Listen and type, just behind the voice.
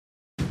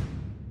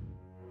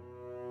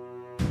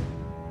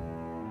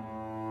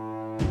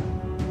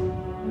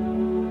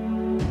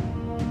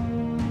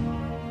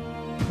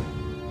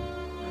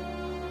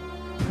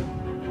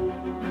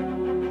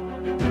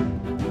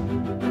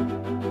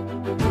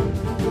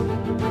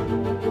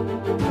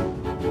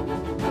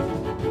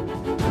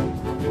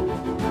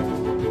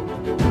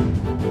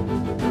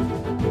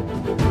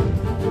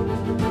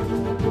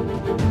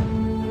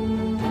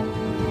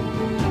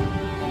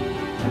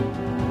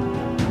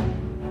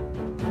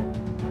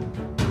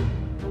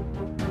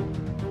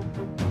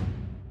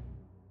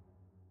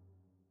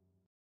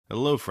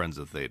Hello, friends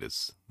of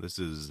Thetis. This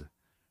is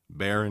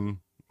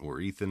Baron, or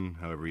Ethan,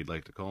 however you'd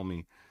like to call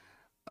me.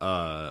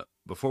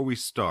 Before we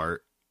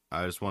start,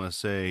 I just want to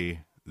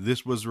say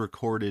this was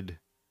recorded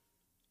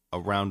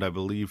around, I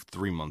believe,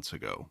 3 months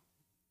ago.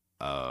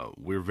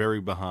 We're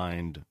very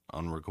behind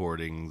on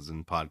recordings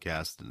and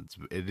podcasts.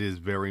 It is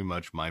very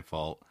much my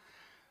fault.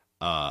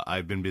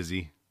 I've been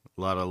busy.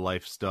 A lot of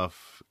life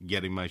stuff,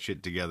 getting my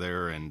shit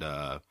together, and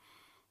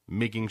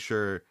making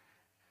sure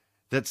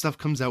that stuff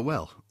comes out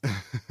well.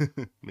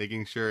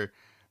 Making sure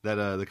that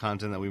the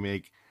content that we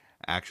make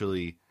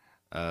actually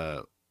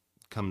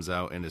comes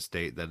out in a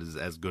state that is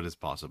as good as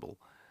possible.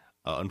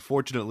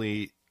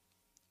 Unfortunately,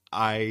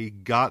 I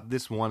got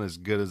this one as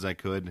good as I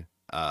could.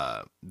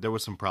 There were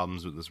some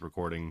problems with this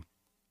recording.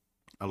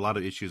 A lot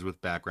of issues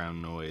with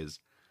background noise.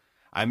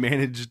 I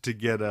managed to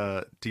get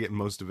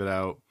most of it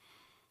out,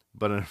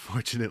 but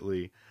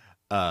unfortunately,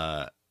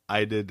 I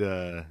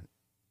didn't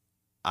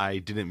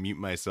mute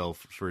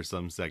myself for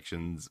some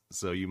sections,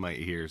 so you might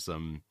hear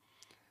some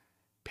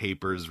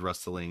papers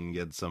rustling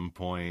at some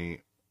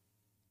point,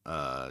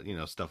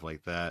 stuff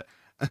like that.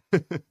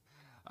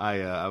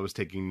 I was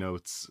taking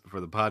notes for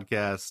the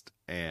podcast,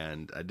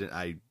 and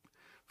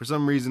for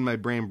some reason my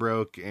brain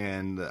broke,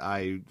 and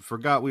I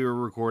forgot we were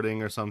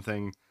recording or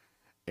something,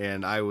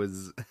 and I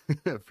was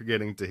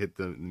forgetting to hit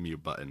the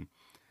mute button.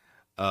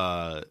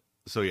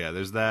 So yeah,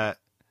 there's that,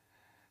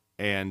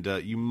 and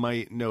you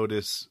might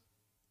notice.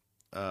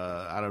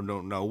 I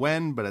don't know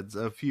when, but it's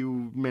a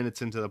few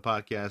minutes into the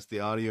podcast,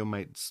 the audio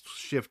might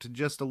shift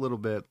just a little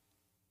bit.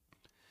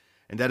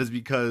 And that is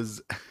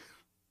because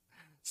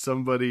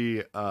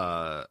somebody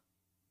on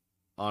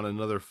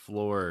another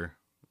floor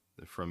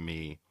from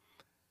me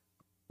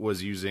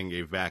was using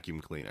a vacuum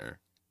cleaner.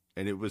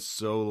 And it was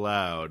so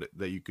loud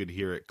that you could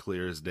hear it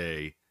clear as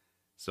day.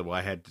 So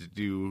I had to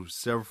do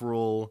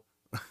several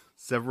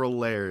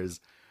layers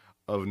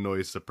of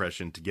noise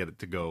suppression to get it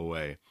to go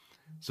away.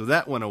 So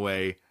that went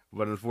away.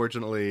 But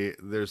unfortunately,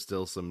 there's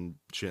still some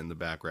shit in the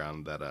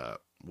background that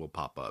will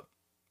pop up.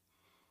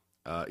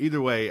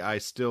 Either way, I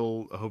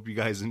still hope you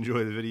guys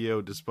enjoy the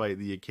video, despite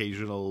the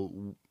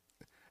occasional...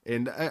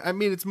 And, I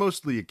mean, it's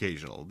mostly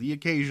occasional. The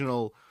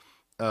occasional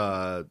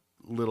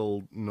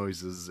little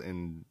noises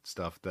and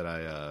stuff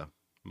that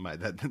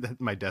that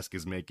my desk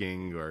is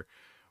making, or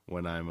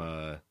when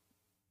I'm,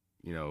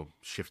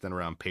 shifting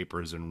around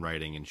papers and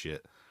writing and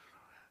shit.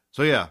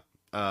 So, yeah.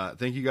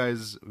 Thank you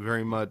guys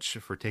very much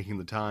for taking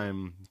the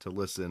time to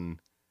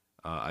listen.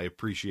 I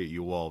appreciate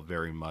you all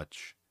very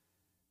much.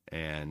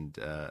 And,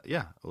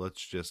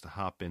 let's just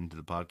hop into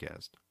the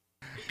podcast.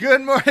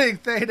 Good morning,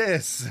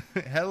 Thetis!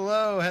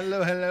 Hello.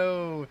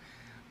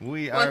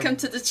 Welcome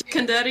to the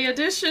Chicken Daddy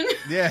edition.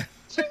 Yeah.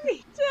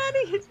 Jimmy,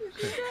 Daddy, it's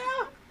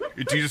now.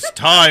 It is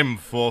time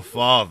for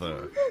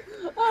father.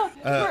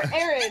 For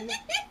Erin,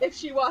 if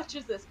she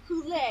watches this,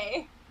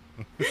 poulet.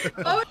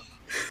 Oh,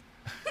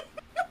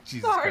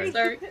 Jesus Sorry.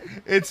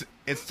 Christ.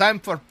 It's time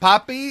for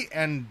Poppy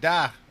and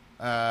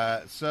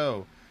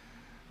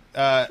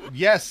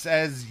yes,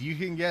 as you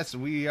can guess,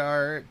 we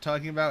are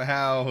talking about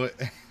how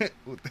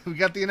we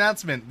got the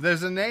announcement.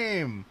 There's a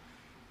name.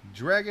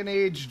 Dragon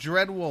Age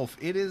Dreadwolf.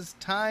 It is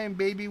time,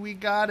 baby. We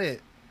got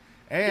it.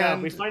 And yeah,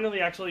 we finally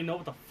actually know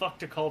what the fuck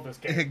to call this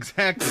game.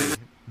 Exactly.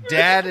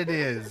 Dad it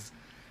is.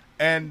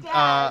 And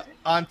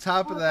on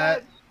top of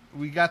that,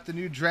 we got the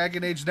new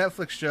Dragon Age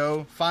Netflix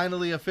show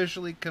finally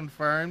officially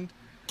confirmed.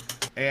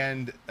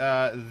 And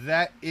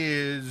that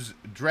is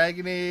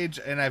Dragon Age,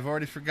 and I've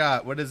already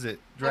forgot. What is it?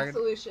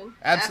 Absolution.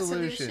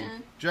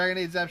 Dragon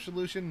Age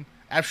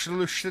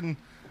Absolution.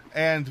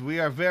 And we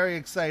are very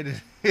excited.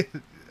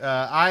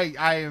 I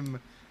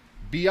am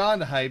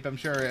beyond hype. I'm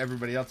sure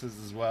everybody else is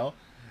as well.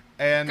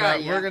 And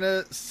we're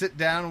gonna sit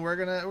down. And we're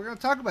gonna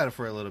talk about it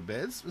for a little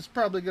bit. It's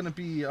probably gonna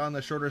be on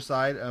the shorter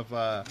side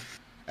of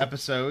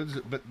episodes,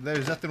 but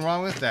there's nothing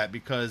wrong with that,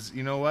 because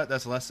you know what?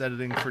 That's less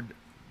editing for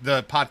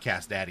the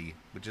podcast daddy,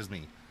 which is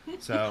me.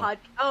 So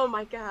oh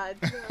my god.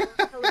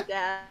 Hello,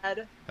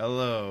 Dad.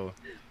 Hello,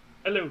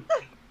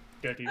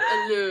 Daddy.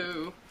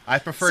 Hello. I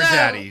prefer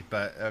daddy,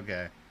 but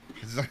okay.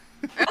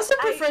 I also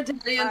prefer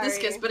Daddy in this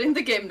case, but in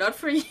the game, not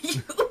for you.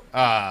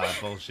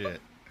 Bullshit.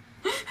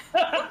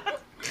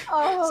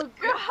 Oh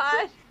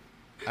god.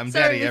 I'm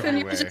Sorry, daddy Ethan,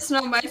 everywhere. you're just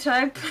not my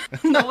type.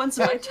 No one's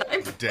my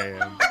type.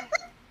 Damn.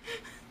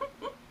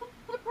 The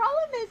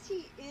problem is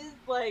he is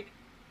like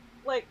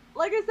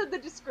I said, the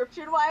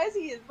description wise,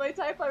 he is my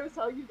type. I was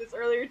telling you this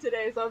earlier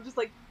today, so I'm just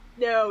like,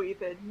 no,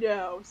 Ethan,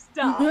 no,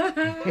 stop.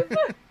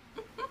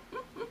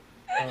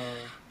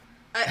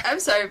 I'm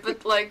sorry,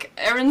 but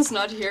Erin's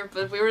not here,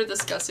 but we were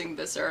discussing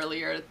this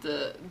earlier,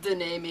 the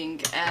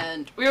naming,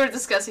 and we were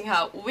discussing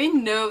how we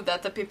know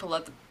that the people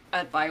at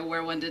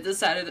BioWare, when they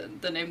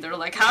decided the name, they were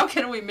like, how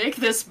can we make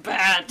this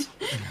bad?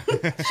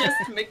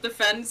 Just make the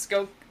fans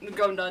go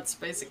nuts,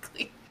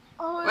 basically.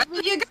 Oh, Well,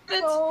 you got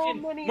it. so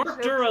many Mark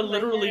trips Dura in my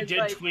literally head,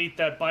 did tweet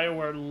that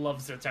BioWare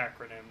loves its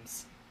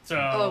acronyms. So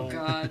Oh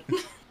god.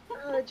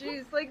 Oh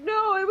jeez,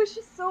 no, it was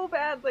just so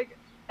bad.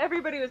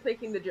 everybody was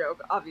making the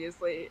joke,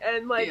 obviously,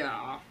 and like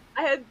Yeah.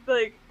 I had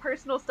like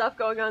personal stuff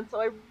going on,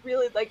 so I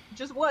really like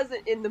just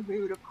wasn't in the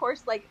mood. Of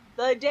course, like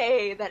the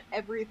day that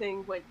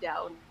everything went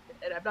down,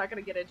 and I'm not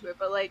gonna get into it,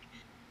 but like,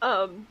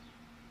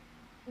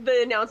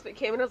 the announcement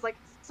came, and I was like,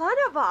 son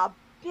of a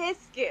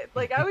biscuit!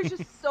 Like I was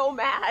just so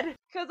mad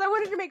because I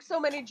wanted to make so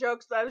many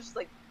jokes, but I was just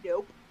like,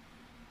 nope.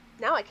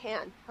 Now I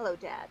can. Hello,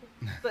 Dad.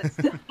 But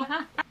still,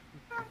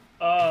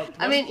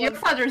 I mean, your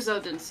father's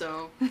Odin,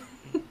 so.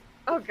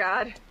 oh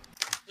God.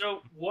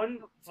 So, one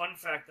fun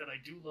fact that I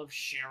do love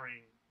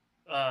sharing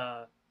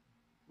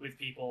with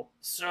people.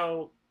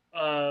 So,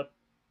 for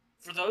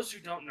those who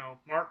don't know,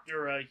 Mark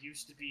Dura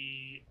used to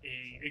be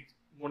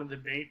one of the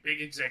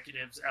big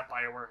executives at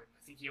BioWare.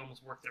 I think he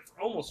almost worked there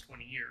for almost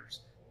 20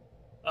 years.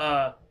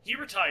 He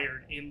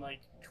retired in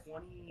like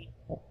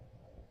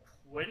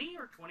 2020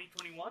 or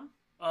 2021.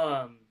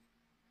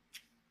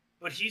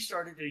 But he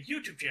started a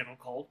YouTube channel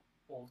called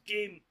Old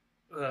Game.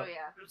 Oh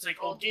yeah. It's like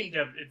Old Old Game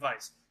Game. Dev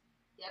Advice.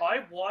 Yep. I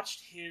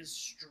watched his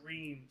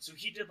stream. So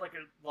he did like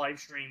a live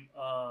stream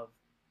of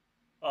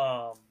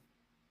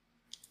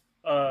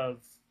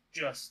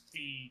just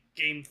the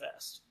Game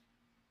Fest.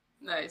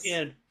 Nice.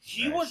 And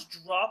he Nice. was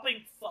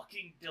dropping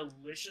fucking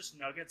delicious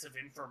nuggets of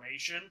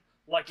information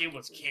like it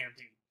was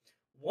candy.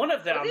 One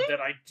of them Was he?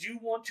 that I do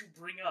want to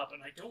bring up,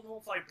 and I don't know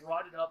if I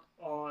brought it up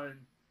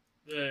on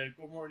the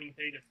Good Morning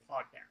Beta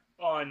podcast,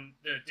 on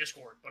the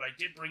Discord, but I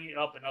did bring it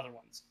up in other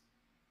ones.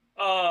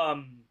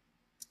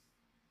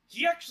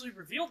 He actually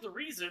revealed the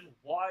reason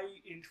why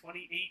in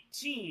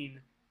 2018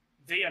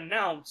 they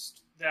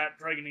announced that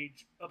Dragon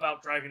Age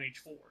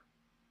 4.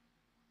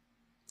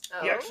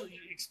 Oh. He actually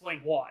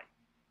explained why.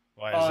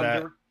 Why is that?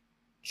 There were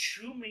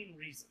two main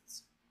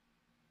reasons.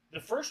 The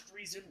first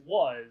reason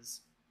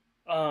was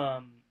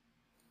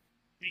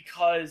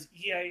because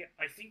EA,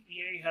 I think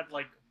EA had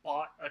like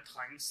bought a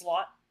time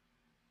slot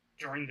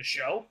during the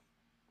show,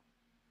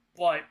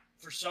 but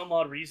for some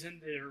odd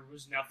reason there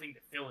was nothing to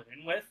fill it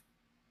in with,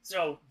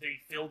 so they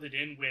filled it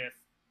in with,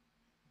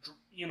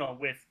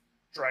 with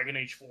Dragon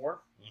Age 4.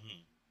 Mm-hmm.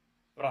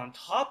 But on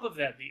top of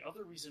that, the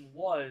other reason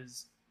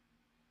was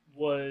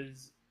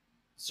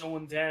so,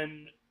 and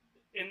then,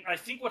 and I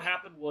think what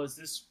happened was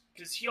this,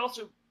 because he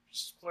also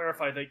just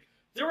clarified, like,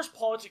 there was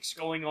politics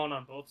going on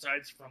both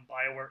sides from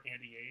BioWare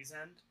and EA's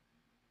end.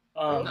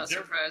 I'm not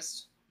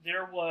surprised.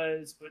 There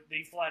was, but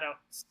they flat out,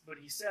 but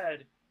he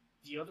said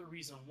the other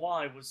reason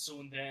why was so,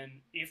 and then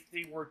if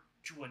they were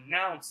to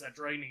announce that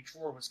Dragon Age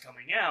 4 was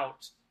coming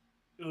out,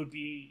 it would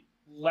be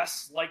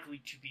less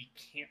likely to be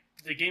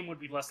the game would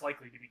be less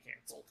likely to be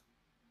canceled.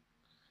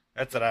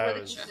 That's what I Were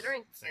they was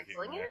considering thinking.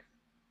 canceling it?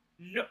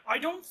 No, I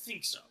don't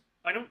think so.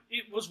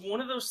 It was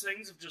one of those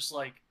things of just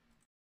like,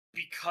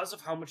 because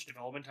of how much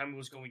development time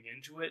was going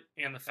into it,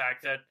 and the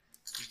fact that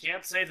you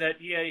can't say that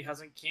EA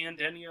hasn't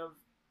canned any of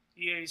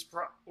EA's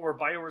or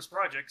BioWare's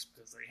projects,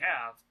 because they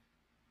have.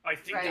 I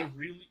think Right.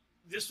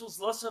 this was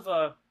less of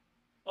a,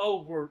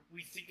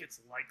 we think it's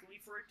likely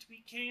for it to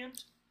be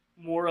canned,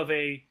 more of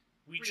a,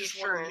 we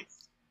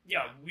Reassurance.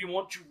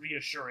 want to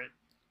reassure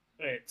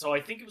it. So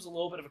I think it was a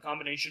little bit of a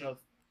combination of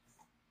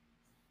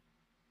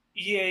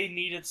EA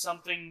needed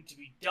something to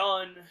be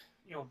done,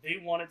 they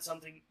wanted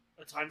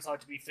a time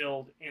slot to be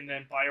filled, and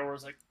then BioWare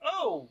was like,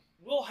 oh,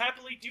 we'll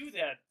happily do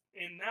that,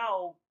 and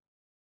now,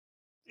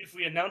 if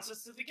we announce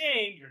this to the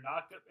game, you're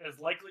not as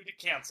likely to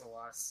cancel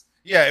us.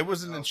 Yeah, it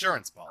was an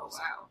insurance Oh, policy.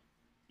 wow.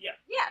 Yeah.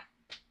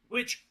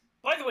 Which,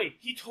 by the way,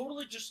 he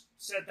totally just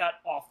said that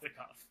off the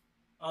cuff.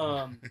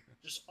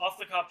 Just off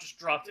the cuff, just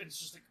dropped it. It's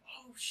just like,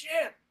 oh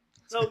shit.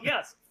 So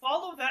yes,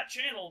 follow that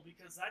channel,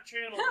 because that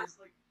channel is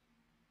like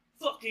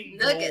fucking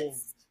gold.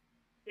 Nuggets.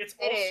 It's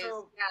It is.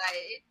 also Yeah,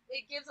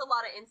 it gives a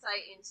lot of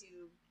insight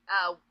into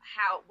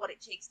what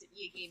it takes to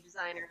be a game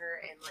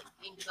designer and like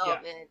game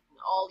development and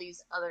all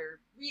these other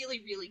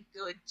really, really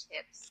good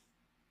tips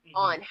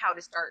on how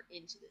to start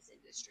into this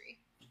industry.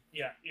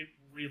 Yeah,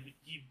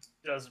 he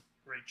does a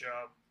great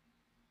job.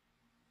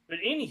 But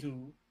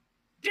anywho,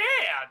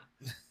 Dad!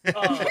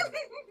 We're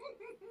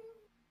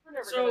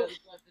never So- gonna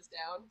let this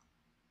down.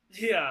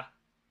 Yeah.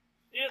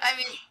 I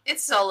mean,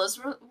 it's Solus.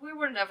 We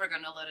were never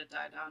gonna let it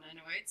die down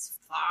anyway. It's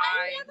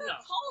I fine. never no.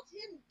 called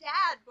him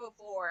Dad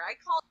before. I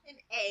called him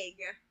Egg.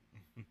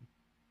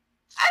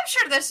 I'm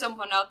sure there's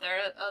someone out there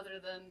other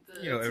than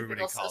the everybody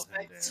typical calls him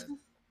suspect. Dad.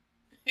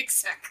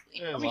 Exactly.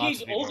 Yeah. I There's mean, lots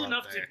he's of people old out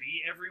enough to there.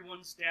 be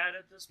everyone's dad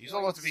at this point. He's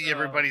almost to be so-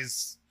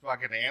 everybody's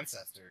fucking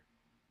ancestor.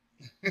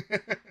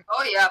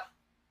 Oh yeah.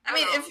 I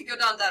mean, Oh. if you go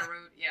down that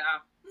route, yeah,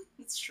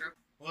 it's true.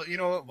 Well, you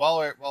know what?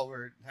 While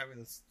we're having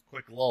this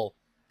quick lull,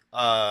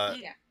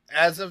 Yeah.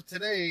 as of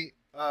today,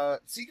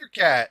 Secret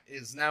Cat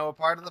is now a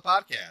part of the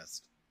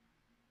podcast.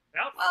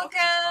 About fucking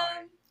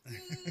Welcome. Ooh,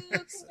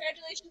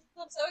 congratulations!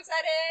 I'm so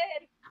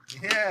excited.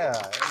 Yeah,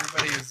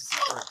 everybody is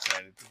super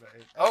excited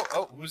today.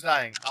 Oh, who's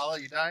dying? Paula,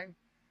 you dying?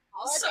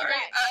 I'll let you Sorry.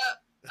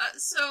 next.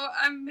 So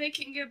I'm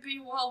making a bee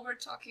while we're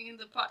talking in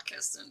the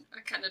podcast, and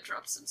I kind of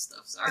dropped some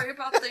stuff. Sorry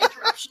about the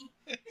interruption.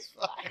 It's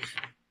fine.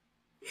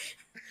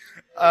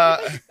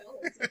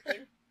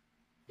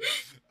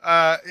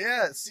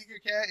 Yeah, Seeker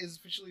Cat is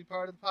officially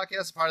part of the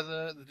podcast, part of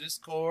the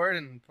Discord,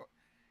 and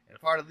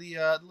part of the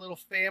little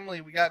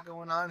family we got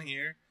going on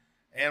here.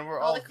 And we're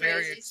all the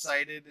very crazies.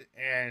 excited,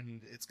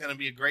 and it's going to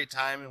be a great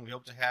time, and we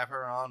hope to have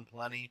her on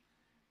plenty.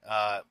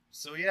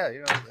 So yeah,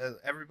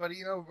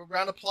 everybody, a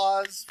round of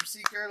applause for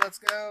Seeker. Let's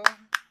go.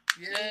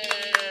 Yeah.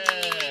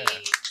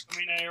 I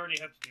mean, I already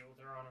have to deal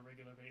with her on a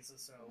regular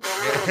basis, so.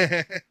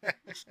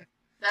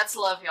 That's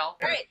love, y'all.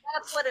 Alright,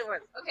 that's what it was.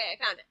 Okay,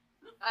 I found it.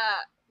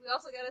 We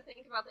also gotta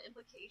think about the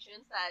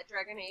implications that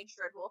Dragon Age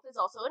Dreadwolf is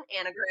also an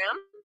anagram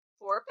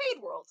for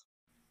Paid World.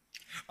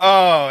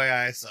 Oh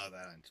yeah, I saw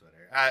that on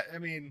Twitter. I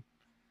mean,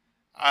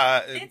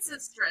 It's a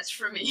stretch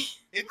for me.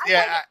 it's I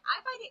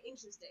find it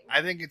interesting.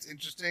 I think it's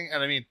interesting,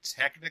 and I mean,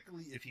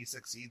 technically, if he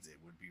succeeds, it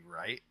would be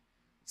right.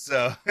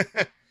 So,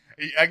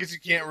 I guess you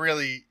can't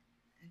really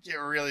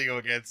go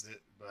against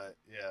it, but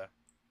yeah.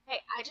 Hey,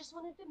 I just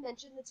wanted to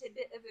mention the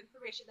tidbit of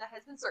information that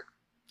has been circled.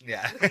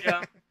 Yeah.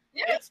 Yeah.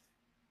 Yeah.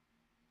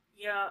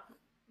 Yeah.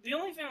 The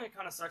only thing that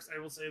kind of sucks, I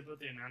will say, about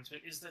the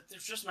announcement is that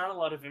there's just not a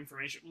lot of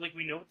information. Like,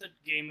 we know what the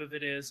game of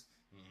it is.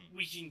 Mhm.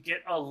 We can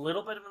get a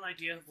little bit of an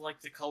idea of,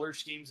 like, the color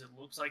schemes. It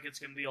looks like it's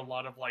going to be a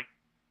lot of, like,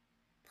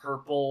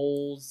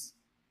 purples,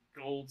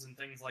 golds, and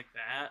things like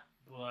that.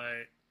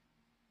 But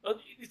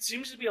it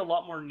seems to be a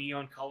lot more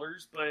neon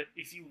colors. But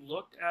if you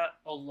looked at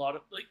a lot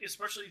of, like,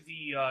 especially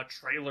the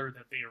trailer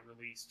that they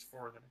released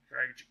for the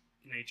Dragon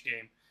Age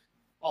game,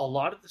 a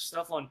lot of the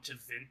stuff on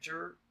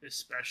Tevinter,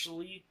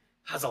 especially,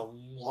 has a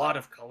lot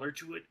of color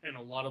to it and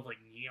a lot of, like,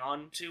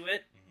 neon to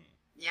it.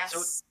 Yes.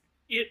 So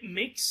it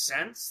makes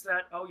sense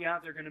that, oh yeah,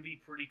 they're going to be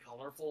pretty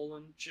colorful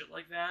and shit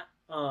like that.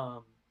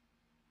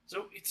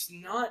 So it's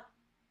not...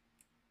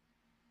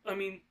 I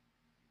mean,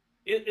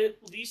 it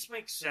at least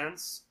makes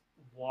sense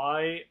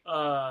why...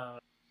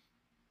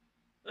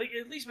 like,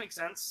 it at least makes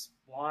sense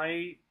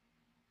why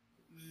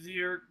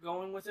they're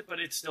going with it, but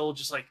it's still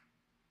just, like,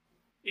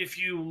 if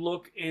you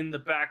look in the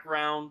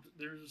background,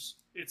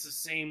 it's the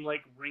same,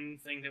 like, ring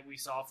thing that we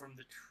saw from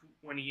the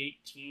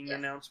 2018 Yes.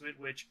 announcement,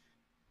 which,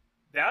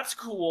 that's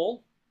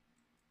cool.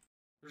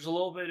 There's a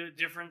little bit of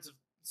difference of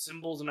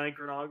symbols and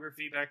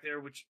iconography back there,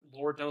 which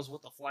Lord knows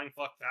what the flying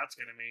fuck that's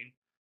gonna mean.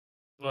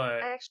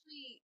 But, I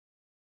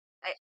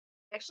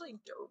actually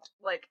don't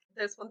like.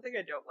 There's one thing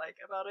I don't like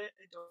about it.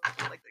 I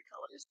don't like the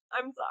colors.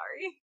 I'm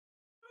sorry.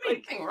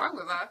 Nothing wrong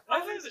with that. I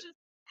think Colors that, just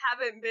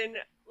haven't been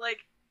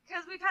like,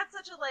 because we've had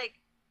such a like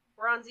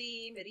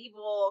bronzy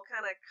medieval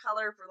kind of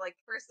color for like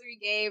the first 3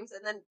 games,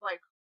 and then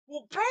like,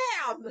 well,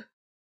 bam!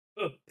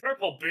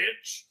 purple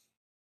bitch!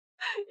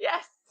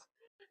 Yes.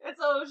 And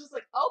so it was just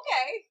like,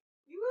 okay.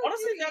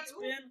 Honestly,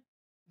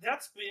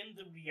 that's been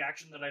the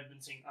reaction that I've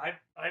been seeing.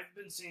 I've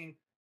been seeing,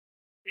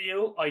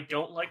 ew, I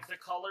don't like the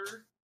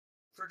color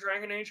for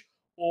Dragon Age,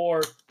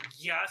 or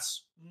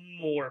yes,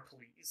 more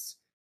please.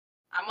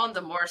 I'm on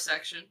the more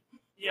section.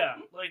 Yeah,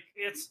 like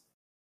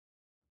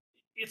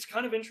it's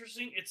kind of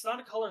interesting. It's not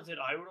a color that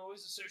I would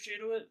always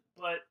associate with it,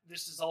 but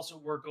this is also,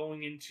 we're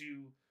going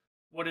into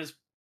what is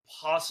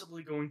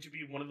possibly going to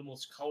be one of the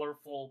most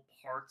colorful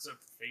parts of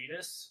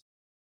Thedas.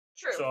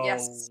 True. So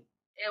Yes.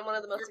 And one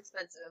of the most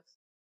expensive.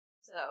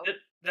 So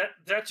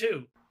that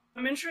too.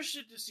 I'm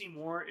interested to see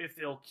more if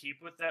they'll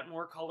keep with that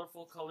more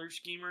colorful color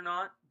scheme or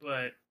not,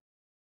 but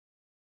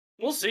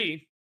we'll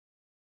see.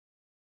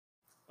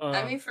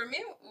 I mean, for me,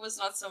 it was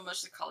not so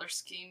much the color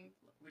scheme,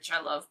 which I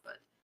love,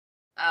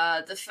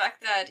 but the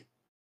fact that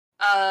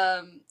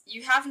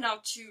you have now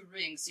 2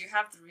 rings. You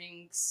have the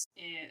ring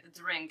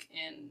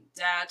in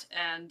Dad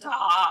and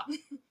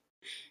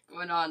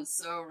going on.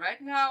 So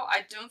right now,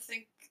 I don't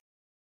think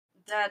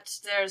that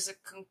there's a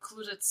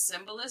concluded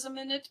symbolism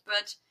in it,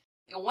 but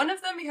in one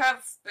of them you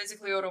have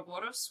basically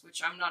Ouroboros,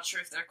 which I'm not sure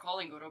if they're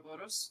calling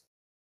Ouroboros.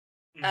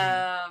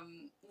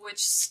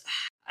 Which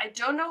I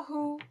don't know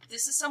who.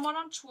 This is someone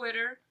on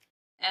Twitter,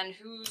 and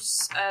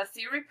whose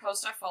theory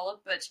post I followed,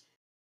 but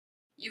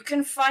you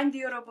can find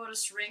the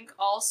Ouroboros ring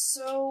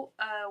also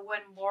when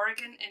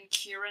Morrigan and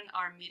Kieran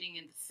are meeting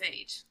in the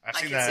Fade. I've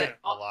Like, seen it's that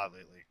a lot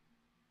lately.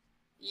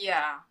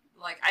 Yeah,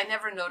 like I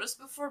never noticed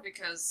before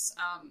because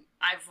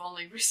I've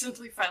only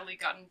recently finally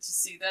gotten to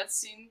see that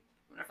scene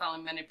when I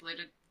finally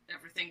manipulated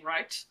everything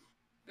right,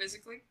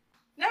 basically.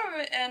 No,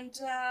 and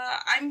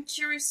I'm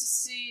curious to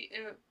see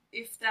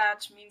if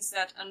that means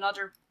that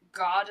another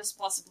god is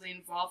possibly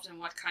involved, and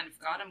what kind of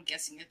god. I'm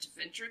guessing a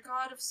Tevinter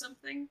god of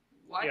something.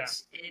 What? Yeah.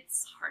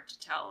 It's hard to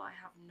tell. I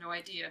have no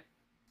idea.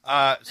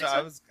 So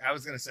I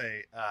was gonna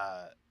say,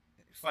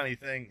 funny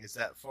thing is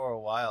that for a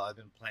while I've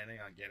been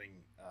planning on getting,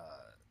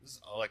 this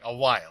is like a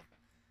while,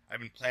 I've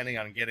been planning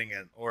on getting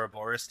an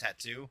Ouroboros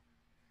tattoo,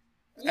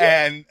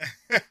 and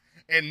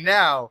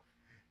now,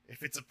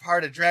 if it's a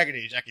part of Dragon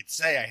Age, I could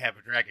say I have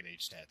a Dragon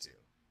Age tattoo.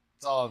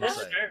 That's all I'm That's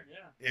saying. fair,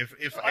 yeah.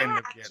 If I end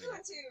up I getting do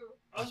it. too.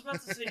 I was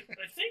about to say,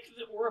 I think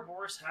the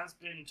Ouroboros has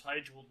been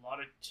tied to a lot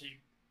of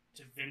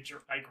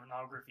Tevinter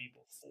iconography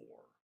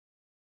before.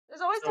 There's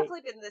always So-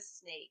 definitely been this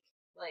snake.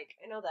 Like,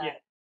 I know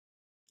that.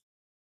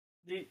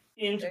 Yeah.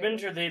 In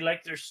Tevinter, they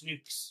like their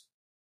snooks.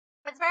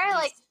 It's very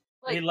like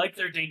They like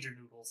their danger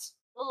noodles.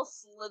 little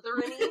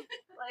Slytherin-y.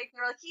 Like,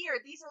 they're like, here,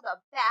 these are the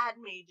bad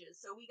mages,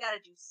 so we gotta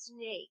do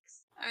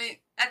snakes. I mean,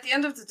 at the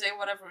end of the day,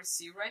 whatever we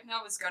see right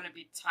now is going to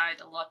be tied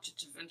a lot to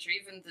Tevinter.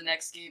 Even the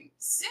next game,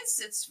 since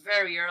its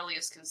very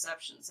earliest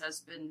conceptions,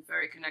 has been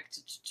very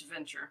connected to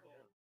Tevinter.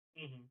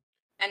 Mm-hmm.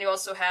 And you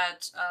also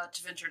had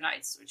Tevinter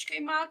Knights, which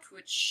came out,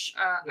 which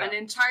an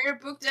entire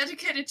book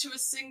dedicated to a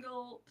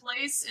single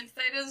place in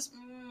Thedas.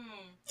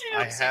 Yeah,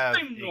 I it's have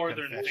like a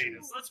northern confession.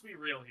 Thedas. Let's be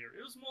real here.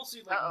 It was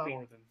mostly like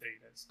northern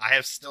Thedas. I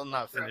have still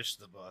not finished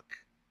the book.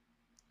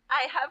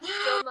 I have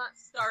still not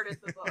started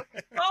the book.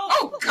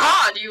 Oh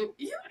God, you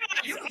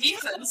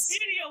heathens!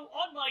 Video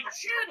on my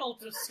channel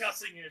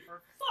discussing it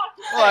for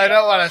fuck's sake. Well, I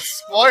don't want to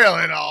spoil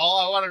it all.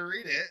 I want to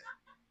read it.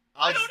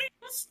 I don't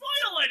even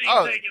spoil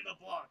anything in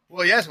the book.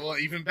 Well, yes. Well,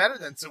 even better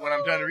then. So when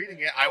I'm done reading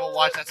it, I will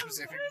watch that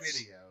specific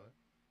video.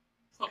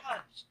 God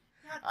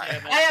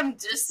damn it. I am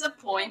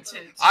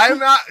disappointed. I'm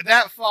not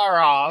that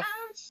far off.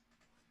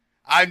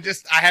 I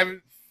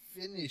haven't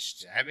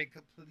finished it. I haven't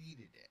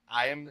completed it.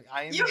 I am.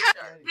 You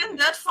haven't been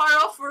that far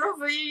off for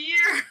over a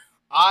year.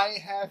 I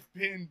have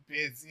been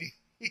busy.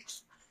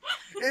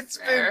 It's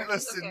Fair. been,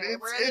 listen, Okay,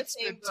 we're in the it's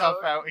same been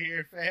tough boat. out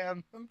here,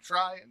 fam. I'm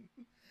trying.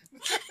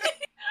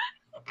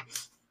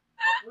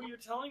 What you're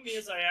telling me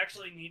is I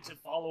actually need to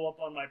follow up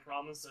on my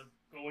promise of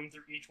going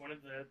through each one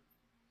of the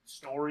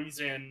stories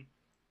in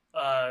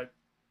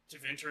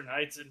Tevinter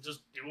Nights and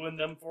just doing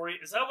them for you.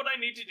 Is that what I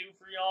need to do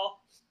for y'all?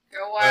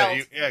 Go wild.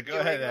 Go Doing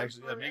ahead. them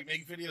Actually, for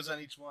make videos on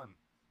each one.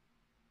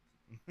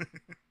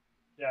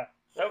 Yeah.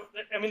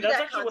 I mean, Do that's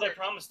that actually what I content.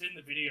 promised in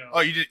the video.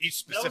 Oh, you did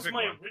each That was specific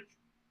my one.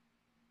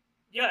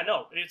 Yeah,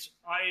 no, it's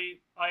I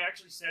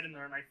actually said in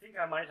there, and I think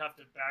I might have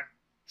to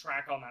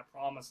backtrack on that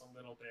promise a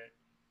little bit.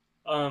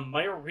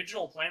 My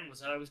original plan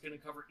was that I was going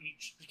to cover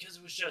each, because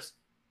it was just,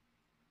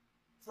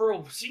 for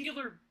a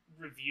singular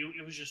review,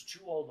 it was just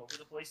too all over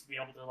the place to be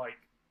able to, like,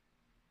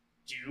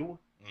 do.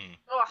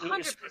 Oh, It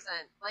 100%. was-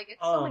 Like,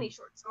 it's so many Um,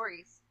 short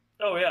stories.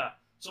 Oh, yeah.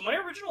 So my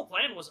original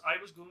plan was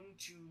I was going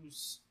to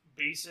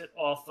base it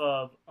off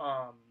of,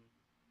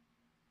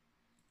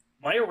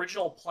 my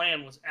original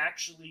plan was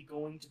actually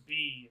going to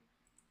be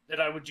that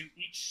I would do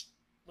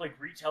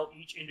retell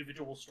each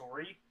individual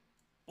story.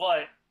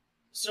 But,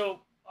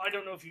 so, I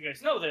don't know if you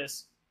guys know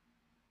this,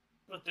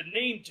 but the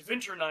name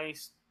Tevinter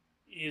Nights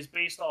is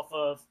based off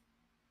of,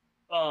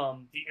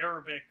 the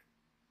Arabic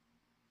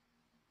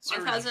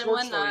series of short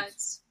 1001 stories.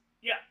 Nights.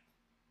 Yeah.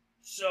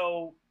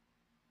 So,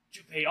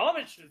 to pay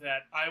homage to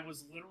that, I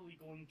was literally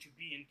going to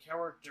be in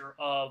character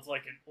of,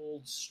 like, an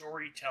old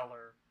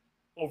storyteller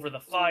over the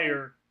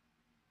fire,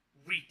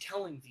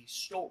 retelling these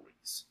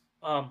stories.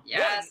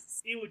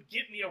 Yes. One, it would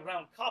get me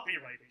around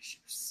copyright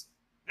issues.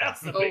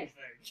 That's the Oh. big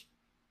thing.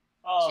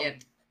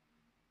 Shit.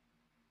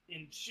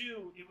 And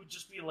two, it would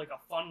just be like a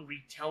fun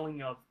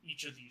retelling of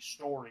each of these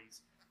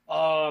stories.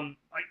 I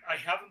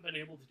haven't been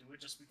able to do it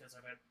just because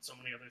I've had so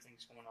many other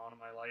things going on in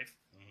my life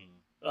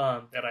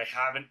that I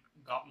haven't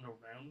gotten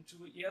around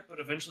to it yet. But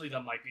eventually,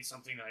 that might be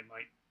something I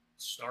might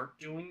start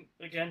doing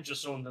again,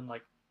 just so and then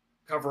like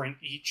covering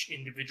each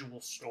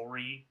individual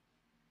story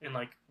and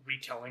like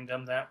retelling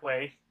them that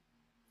way.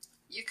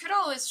 You could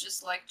always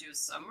just like do a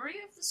summary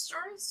of the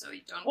story, so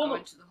you don't Well, go no.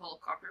 into the whole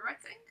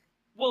copyright thing.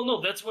 Well,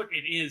 no, that's what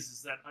it is.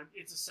 Is that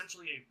it's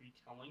essentially a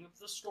retelling of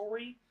the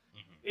story.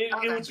 It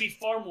would gotcha. be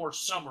far more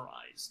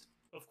summarized,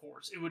 of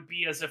course. It would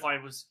be as if I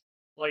was,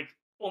 like,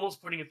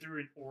 almost putting it through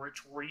an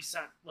oratory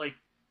set, like,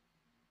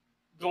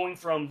 going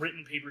from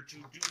written paper to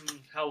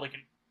doing how, like,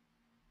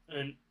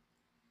 an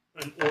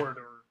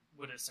orator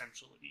would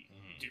essentially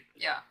do it.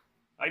 Yeah.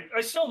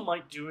 I still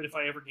might do it if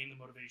I ever gain the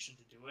motivation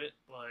to do it,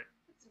 but...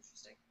 It's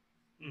interesting.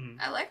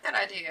 I like that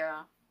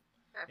idea.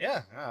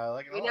 Yeah, I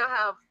like it. We all. now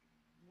have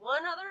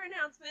one other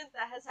announcement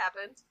that has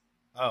happened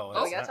Oh, that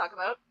we what's gotta that? talk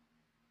about.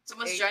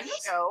 Someone's A joined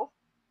us? show.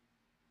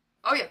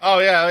 Oh, yeah. Oh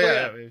yeah,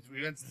 yeah.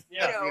 We went.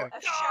 Yeah. You know, yeah.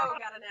 a show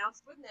got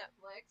announced with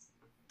Netflix.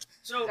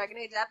 So, Dragon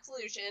Age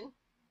Absolution.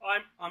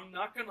 I'm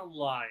not gonna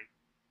lie.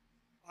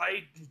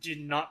 I did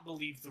not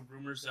believe the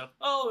rumors of,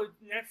 oh,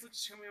 Netflix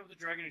is coming out with a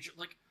Dragon Age.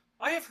 Like,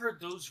 I have heard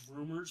those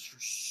rumors for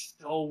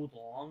so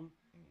long,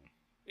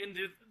 and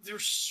they're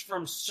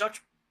from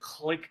such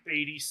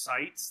clickbaity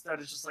sites that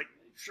it's just like,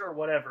 sure,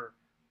 whatever.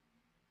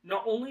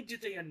 Not only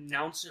did they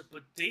announce it,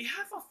 but they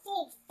have a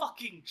full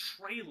fucking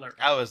trailer.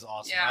 That was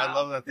awesome. Yeah. I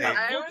love that they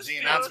I was the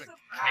so announcement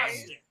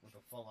surprised. came with a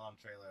full-on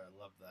trailer.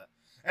 I love that.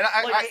 And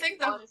I think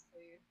that Honestly.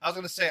 I was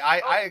gonna say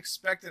I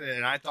expected it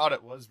and I thought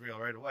it was real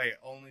right away,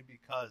 only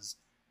because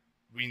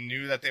we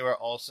knew that they were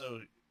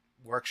also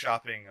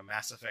workshopping a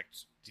Mass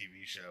Effect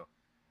TV show,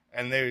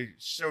 and they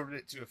showed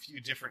it to a few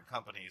different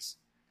companies,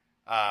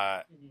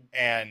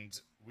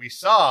 and we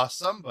saw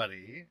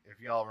somebody, if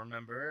y'all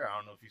remember, I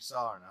don't know if you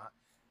saw or not,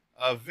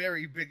 a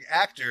very big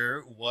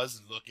actor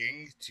was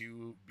looking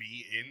to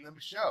be in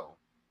the show.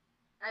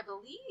 I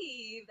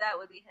believe that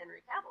would be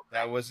Henry Cavill.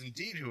 That was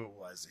indeed who it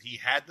was. He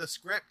had the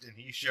script and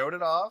he showed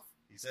it off.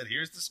 He said,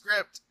 "Here's the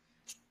script,"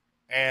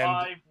 and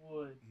I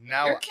would. You're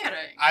now kidding.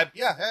 I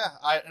Yeah,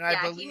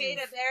 believe he made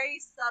a very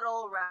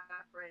subtle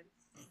reference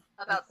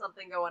about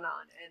something going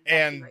on, and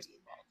And- he might be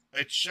involved.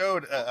 It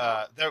showed.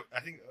 There,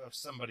 I think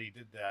somebody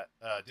did that.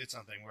 Did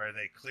something where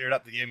they cleared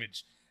up the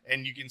image,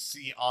 and you can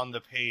see on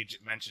the page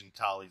it mentioned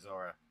Tali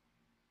Zora.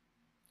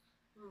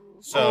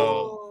 So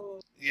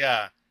Oh.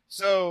 yeah.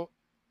 So,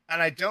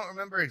 and I don't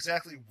remember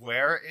exactly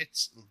where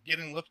it's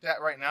getting looked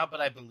at right now, but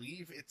I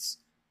believe it's.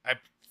 I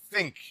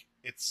think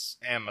it's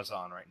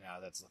Amazon right now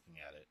that's looking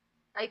at it.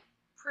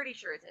 Pretty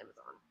sure it's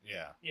Amazon.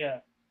 Yeah.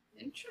 Yeah.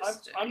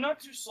 Interesting. I'm not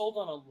too sold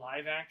on a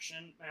live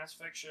action Mass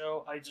Effect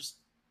show.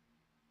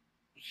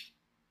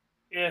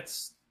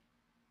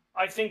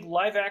 I think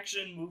live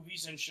action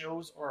movies and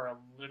shows are a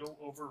little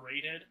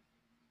overrated,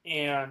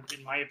 and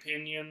in my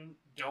opinion,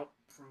 don't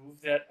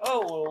prove that.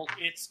 Oh well,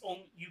 it's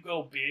only you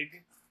go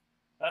big.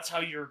 That's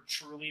how you're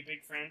truly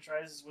big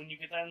franchises. When you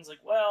get that, and it's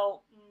like,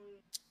 well,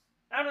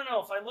 I don't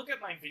know. If I look at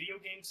my video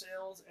game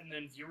sales and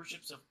then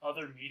viewerships of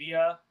other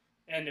media,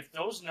 and if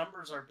those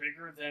numbers are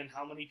bigger than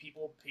how many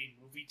people pay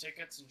movie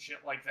tickets and shit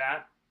like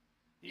that,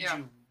 did Yeah.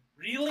 you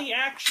really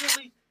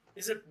actually?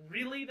 Is it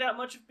really that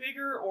much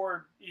bigger,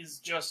 or is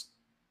just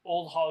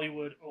old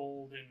Hollywood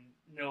old and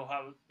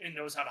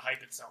knows how to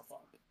hype itself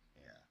up?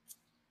 Yeah.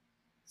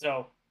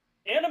 So,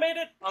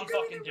 animated, I'm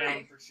Go fucking either down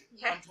way. for shit.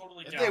 Yeah. I'm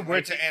totally If down. they were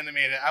I to think-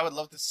 animate it, I would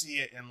love to see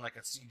it in like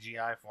a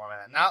CGI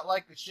format, not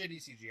like the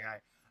shitty CGI.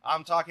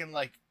 I'm talking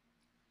like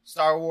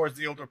Star Wars: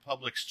 The Old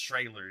Republic's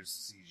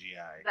trailers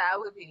CGI. That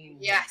would be.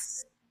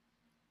 Yes.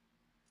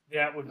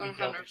 that would be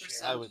dope as shit.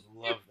 100%. I would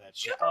love that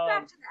Should shit. go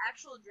back Um, to the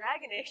actual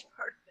Dragon Age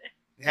part of it.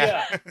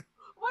 Yeah.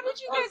 What did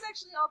you guys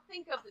actually all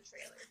think of the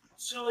trailer?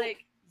 So,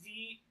 Like-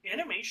 the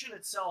animation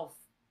itself,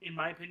 in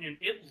my opinion,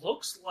 it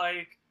looks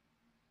like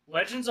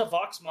Legends of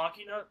Vox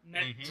Machina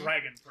met Mhm.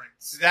 Dragon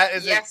Prince. That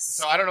is Yes.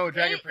 so I don't know what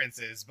Dragon They- Prince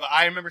is, but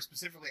I remember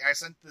specifically I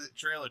sent the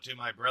trailer to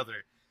my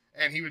brother,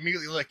 and he would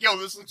immediately like, "Yo,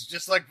 this looks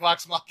just like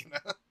Vox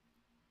Machina."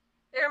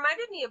 It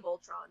reminded me of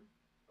Voltron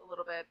a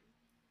little bit.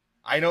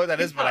 I know what that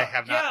is, but I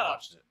have not Yeah.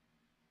 watched it.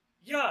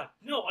 Yeah,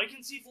 no, I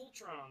can see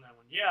Voltron on that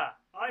one. Yeah,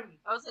 I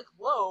was like,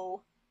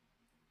 whoa.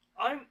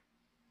 I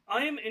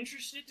am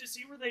interested to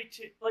see where they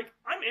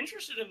I'm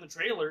interested in the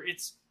trailer.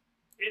 It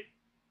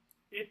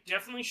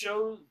definitely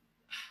shows.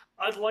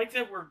 I'd like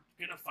that we're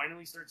gonna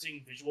finally start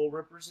seeing visual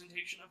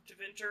representation of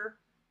Tevinter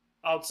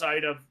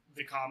outside of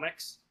the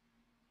comics.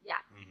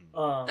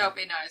 Mhm. That would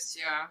be nice,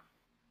 yeah.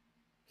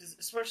 Because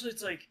especially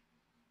it's like,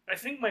 I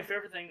think my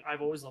favorite thing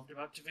I've always loved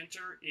about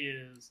Tevinter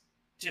is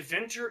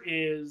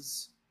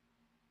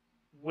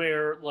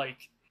where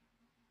like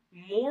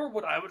more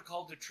what I would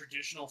call the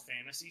traditional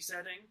fantasy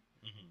setting.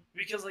 Mhm.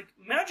 Because like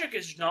magic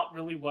is not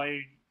really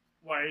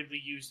widely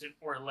used in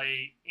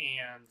Orlais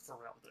and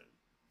Ferelden,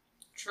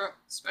 True.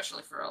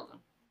 Especially for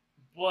Elden.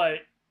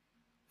 but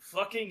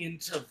fucking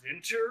into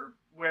Winter,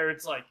 where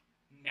it's like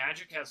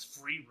magic has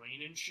free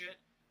reign and shit,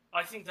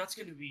 I think that's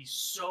going to be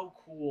so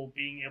cool.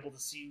 Being able to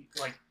see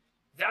like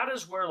that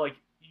is where like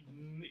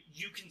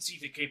you can see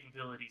the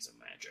capabilities of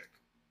magic.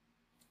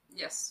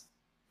 Yes.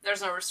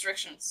 There's no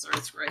restrictions, so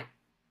it's great.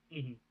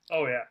 Mm-hmm.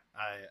 Oh yeah,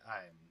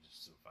 I'm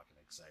just so fucking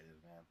excited,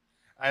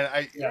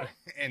 man. Yeah.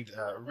 And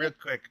real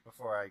quick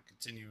before I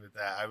continue with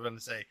that, I want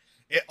to say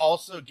it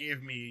also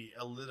gave me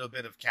a little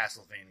bit of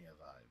Castlevania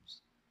vibes.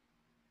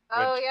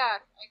 Oh Which- yeah,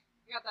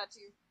 I got that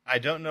too. I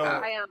don't know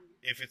I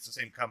if it's the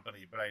same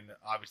company, but I know,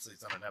 obviously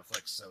it's on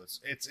Netflix, so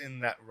it's in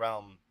that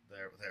realm,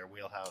 their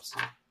wheelhouse.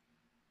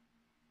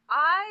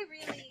 I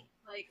really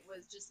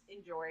was just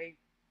enjoying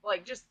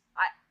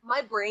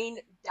my brain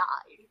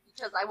died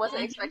because I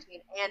wasn't Mhm.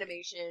 expecting an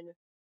animation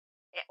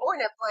or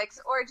Netflix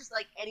or just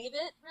any of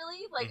it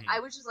really. Mhm. I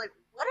was just like,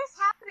 what is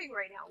happening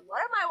right now?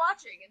 What am I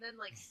watching? And then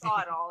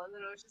saw it all, and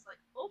then I was just like,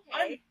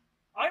 okay.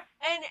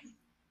 And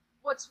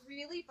what's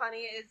really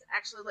funny is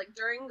actually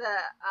during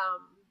the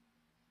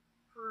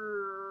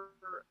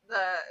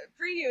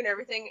preview and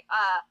everything,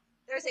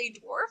 there's a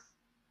dwarf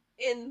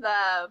in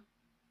the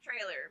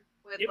trailer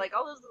with Yep.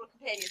 all those little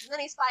companions, and then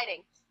he's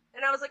fighting,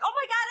 and I was like, oh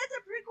my god, that's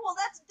a prequel.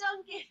 That's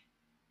Duncan.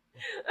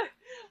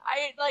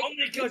 I Oh my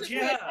it God, took me a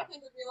yeah.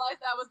 second to realize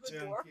that was the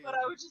dwarf, Duncan. but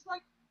I was just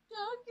like,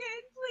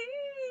 Duncan,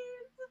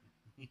 please.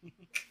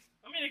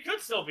 I mean it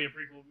could still be a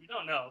prequel. We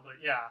don't know,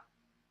 but yeah.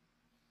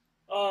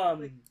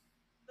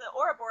 The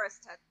Ouroboros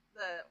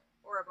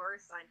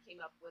sign came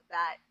up with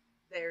that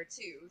there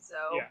too. So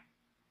Yeah.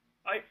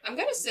 I'm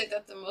gonna say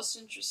that the most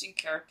interesting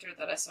character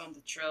that I saw in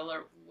the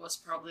trailer was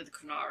probably the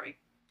Kunari.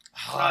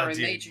 Oh, Sorry,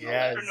 dude, Major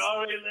yes.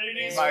 Kunari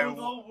ladies My- of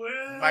the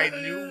win. My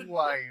new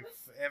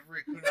wife,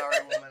 every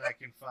Kunari woman I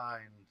can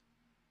find,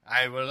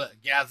 I will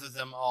gather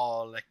them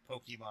all like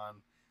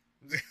Pokemon.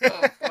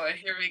 Oh boy,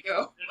 here we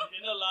go.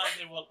 In a line,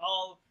 they will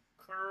all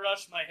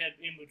crush my head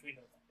in between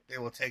them. They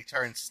will take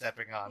turns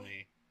stepping on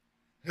me.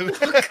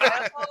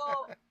 I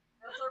also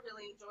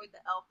really enjoyed the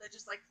elf that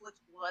just flipped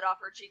blood off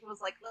her cheek and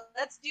was like,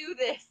 let's do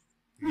this.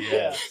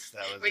 Yes,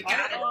 that was. We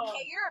got it.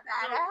 Okay, you're a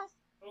badass.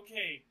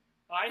 Okay,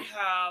 I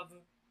have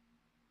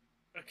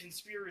a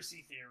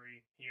conspiracy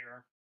theory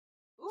here.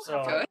 Ooh,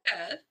 So- Go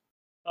ahead.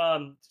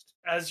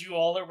 As you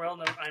all are well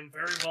known, I'm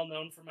very well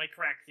known for my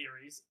crack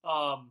theories.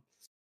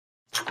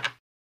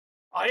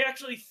 I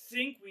actually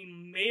think we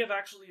may have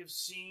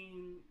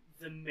seen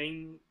the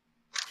main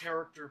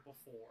character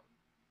before.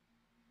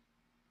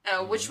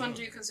 Which one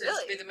do you consider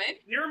to be the main?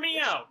 Hear me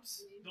out.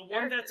 The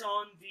one that's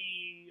on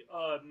the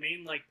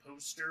main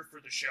poster for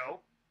the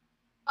show.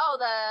 Oh,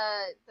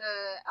 the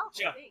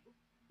Alpha thing.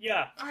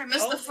 Yeah. Oh, I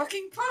missed the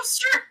fucking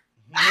poster.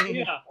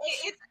 Yeah.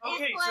 It's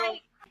Okay, like... so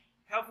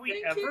have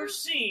we ever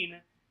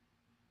seen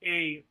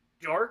a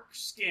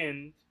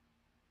dark-skinned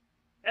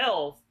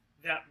elf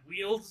that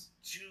wields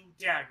 2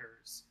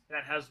 daggers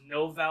that has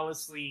no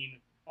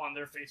Vaseline on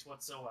their face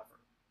whatsoever?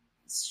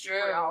 It's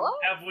true. Briala?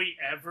 Have we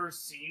ever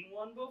seen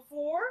one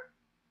before?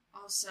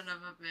 Oh, son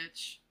of a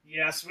bitch.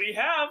 Yes, we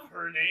have.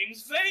 Her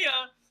name's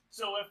Vaya.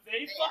 So if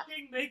they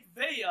fucking make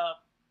Vaya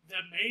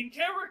the main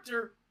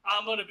character,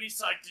 I'm gonna be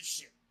psyched as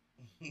shit.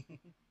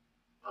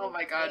 Oh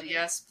my god,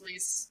 yes,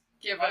 please.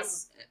 Give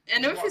us...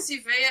 And if you see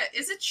Vaya,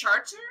 is it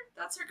Charter?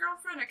 That's her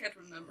girlfriend? I can't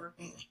remember.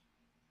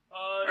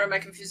 Or am I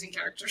confusing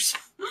characters?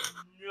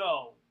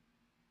 No.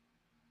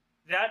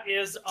 That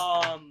is,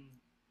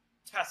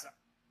 Tessa.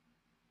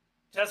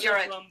 Tessa You're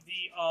right. from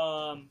the,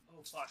 oh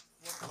fuck,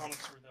 what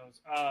comics were those?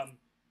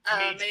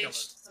 Mage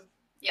Killer.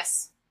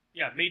 Yes.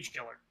 Yeah, Mage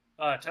Killer.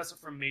 Tessa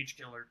from Mage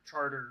Killer.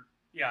 Charter,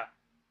 yeah.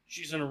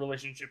 She's in a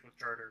relationship with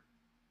Charter.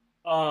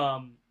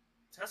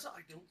 Tessa,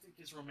 I don't think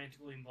is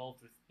romantically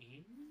involved with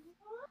anyone.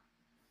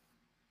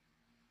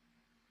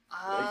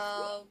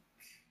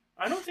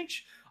 I don't think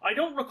I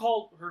don't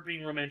recall her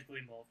being romantically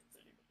involved with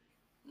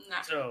anybody.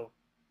 Nah. So,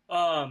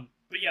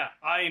 but yeah,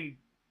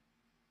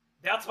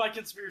 that's my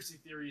conspiracy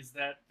theory is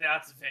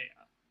that's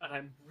Vaya, and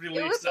I'm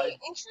really excited. It would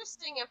be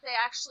interesting if they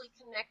actually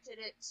connected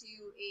it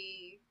to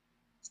a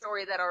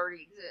story that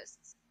already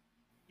exists.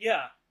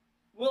 Yeah.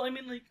 Well, I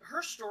mean, like,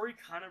 her story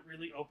kind of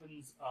really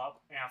opens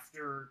up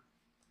after...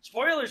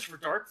 Spoilers for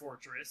Dark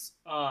Fortress.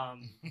 I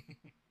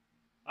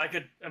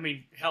could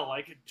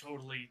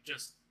totally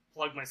just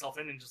plug myself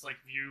in and just, like,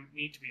 if you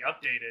need to be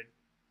updated,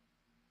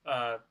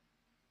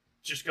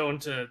 just go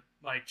into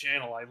my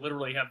channel. I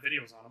literally have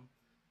videos on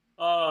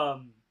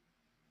them.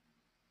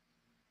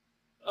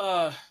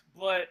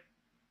 But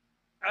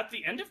at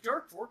the end of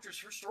Dark Fortress,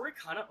 her story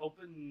kind of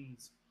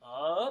opens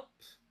up.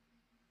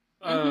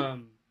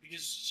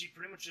 Because she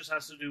pretty much just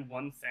has to do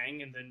one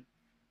thing, and then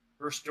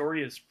her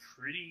story is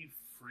pretty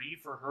free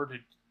for her to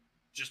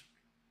just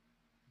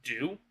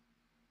do.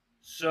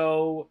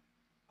 So,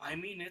 I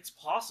mean, it's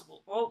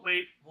possible. Oh,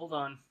 wait, hold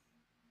on.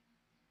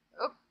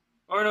 Oh.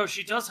 Or no,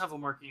 she does have a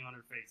marking on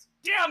her face.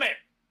 Damn it!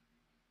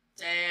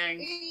 Dang.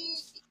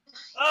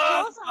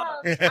 I'm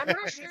not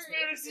sure.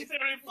 Conspiracy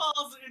theory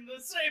falls in the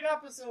same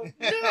episode.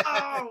 No!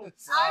 I'm not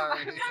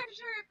Sorry.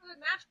 sure if the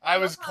match. I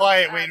was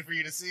quiet waiting for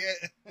you to see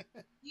it.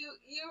 You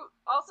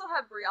also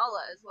have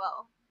Briala as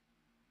well,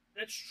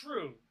 That's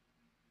true.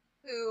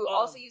 who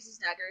also uses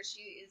daggers.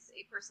 She is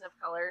a person of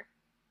color,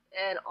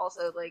 and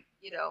also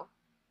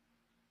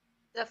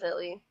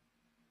definitely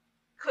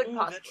could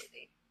possibly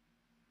be.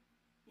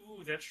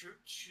 Ooh, that's true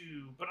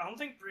too. But I don't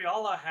think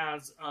Briala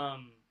has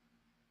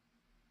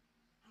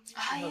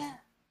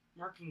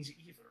markings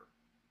either.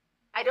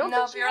 I don't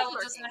No, think she has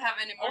Briala doesn't have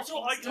any markings.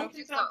 Also, I don't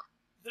think so.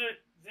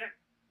 that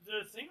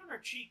the thing on her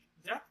cheek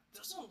that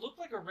doesn't look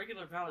like a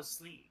regular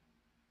Vaseline.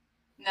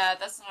 Nah,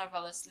 that's not a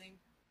Vaseline.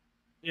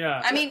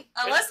 Yeah. I mean,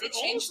 unless It they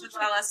changed the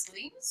almost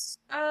Vaselines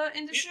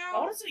in the show.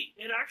 Honestly,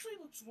 it actually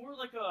looks more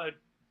like a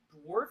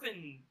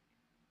dwarven,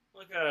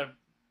 like a.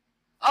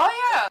 Oh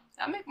yeah,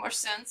 that makes more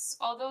sense.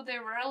 Although they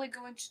rarely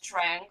go into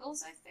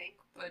triangles, I think,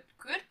 but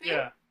could be.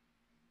 Yeah.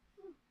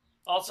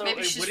 Also,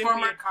 Maybe it she's wouldn't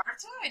former be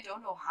Carta. I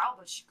don't know how,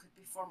 but she could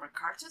be former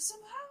Carta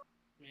somehow.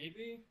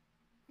 maybe.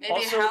 Maybe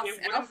Also, half it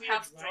wouldn't elf, be a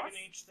half Dragon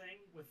dwarf. Age thing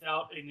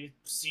without an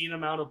obscene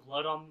amount of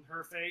blood on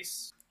her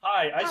face.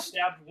 Hi, I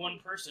stabbed one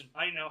person.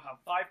 I now have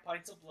 5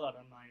 pints of blood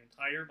on my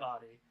entire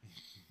body.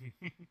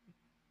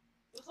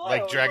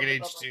 Like Dragon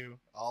Age 2.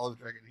 All of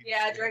Dragon Age 2.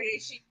 Yeah, Dragon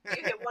Age. You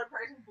hit one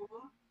person,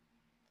 boom.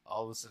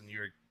 All of a sudden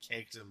you're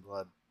caked in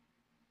blood.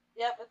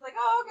 Yep, it's like,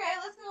 oh, okay,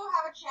 let's go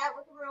have a chat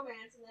with the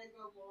romance and then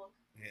go boom.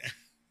 Yeah.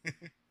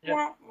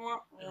 Yeah.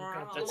 Oh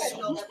god, that's Okay,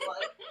 so no, much, that's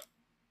fine.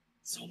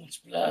 so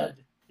much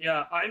blood.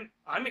 Yeah,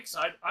 I'm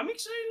excited. I'm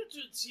excited to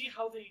see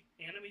how they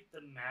animate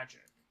the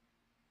magic.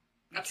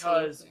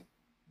 Because Absolutely.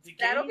 the games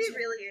That'll be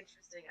really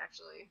interesting,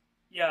 actually.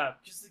 Yeah,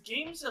 because the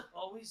games have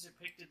always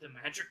depicted the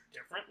magic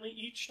differently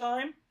each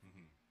time.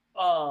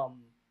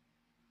 Mhm.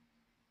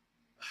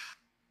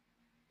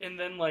 And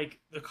then, like,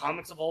 the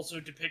comics have also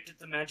depicted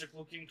the magic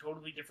looking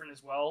totally different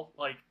as well.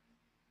 Like,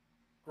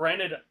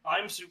 granted,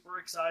 I'm super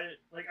excited.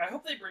 Like, I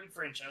hope they bring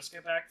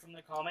Francesca back from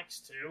the comics,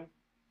 too.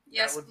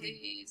 Yes, would be-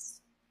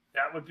 please.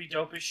 That would be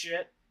dope as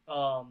shit.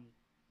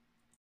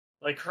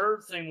 Like,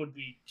 her thing would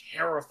be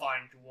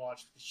terrifying to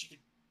watch, because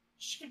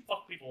she can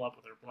fuck people up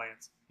with her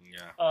plans.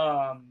 Yeah.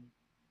 Oh,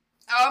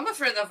 I'm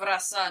afraid of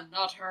Rasa,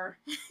 not her.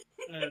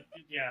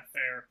 Yeah,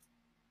 fair.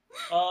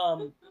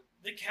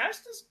 The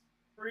cast is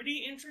pretty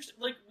interesting.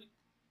 Like,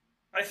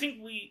 I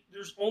think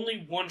there's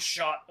only one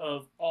shot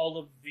of all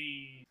of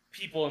the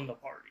people in the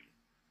party,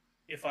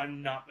 if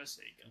I'm not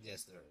mistaken.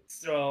 Yes, there is.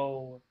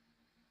 So,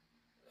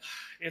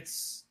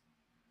 it's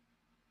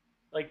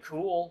like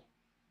cool.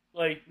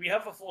 Like we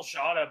have a full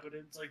shot at, but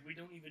it's like we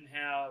don't even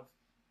have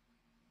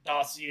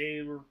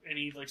dossier or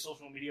any like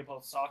social media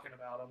posts talking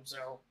about them.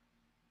 So,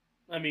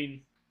 I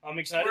mean, I'm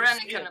excited. We're to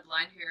running see kind it. of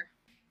blind here.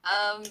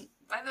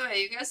 By the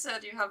way, you guys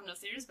said you have no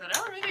theories, but I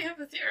already have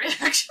a theory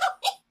actually.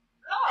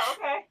 Oh,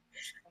 okay.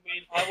 I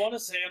mean, I want to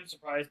say I'm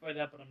surprised by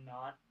that, but I'm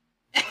not.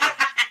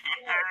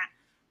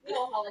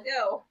 Well, I'll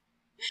go.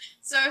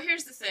 So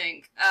here's the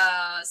thing.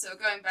 So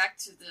going back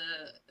to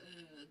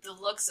the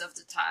looks of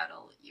the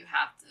title, you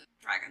have the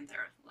dragon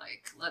there.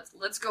 Like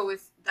let's go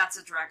with that's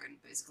a dragon,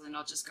 basically,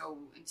 not just go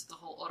into the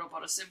whole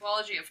Ouroboros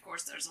symbology. Of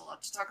course, there's a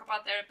lot to talk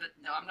about there, but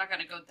no, I'm not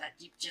gonna go that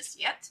deep just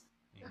yet.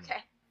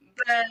 Okay.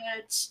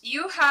 But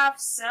you have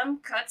some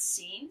cut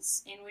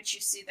scenes in which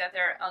you see that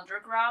they're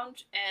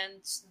underground,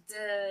 and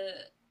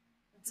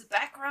the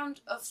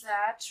background of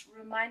that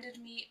reminded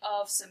me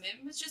of some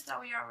images that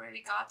we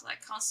already got,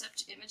 like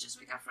concept images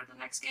we got for the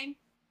next game,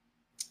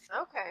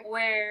 Okay.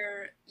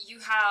 where you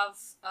have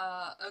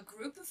a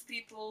group of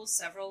people,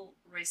 several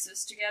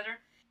races together,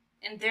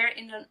 and they're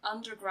in an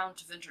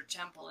underground winter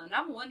temple, and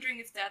I'm wondering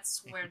if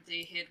that's where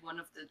they hid one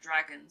of the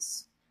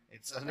dragons.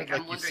 It sounded Like, like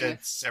I'm you wondering said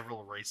if-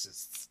 several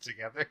racists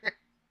together.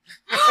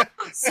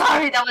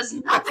 Sorry, that was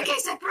not the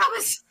case, I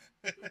promise!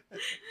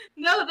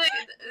 No,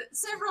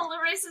 several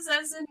races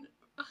as in...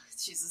 Oh,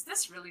 Jesus,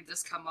 this really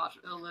does come out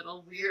a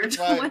little weird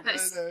Why? when No, I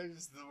s-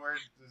 just the word.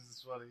 This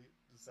is funny.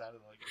 It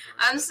sounded like it.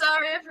 I'm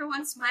sorry,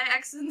 everyone's my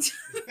accent.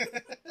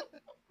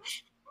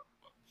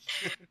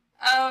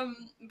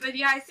 But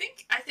yeah, I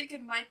think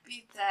it might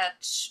be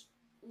that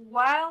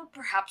while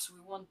perhaps we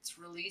won't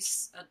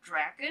release a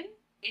dragon,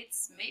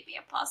 it's maybe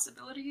a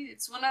possibility.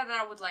 It's one that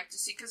I would like to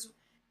see, because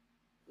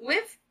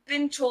we've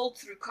been told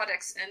through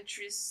codex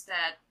entries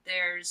that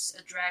there's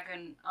a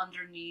dragon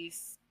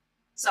underneath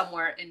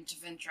somewhere in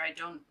Tevinter. I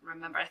don't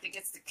remember. I think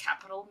it's the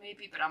capital,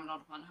 maybe, but I'm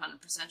not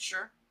 100%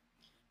 sure.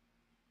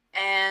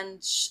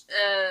 And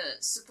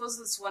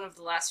supposedly it's one of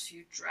the last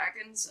few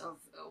dragons of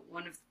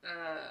one of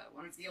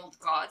the old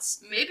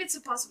gods. Maybe it's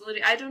a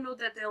possibility. I don't know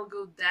that they'll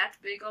go that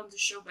big on the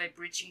show by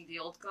breaching the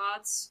old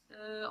gods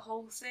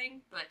whole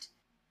thing, but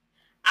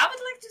I would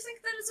like to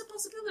think that it's a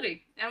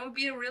possibility, and it would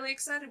be a really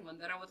exciting one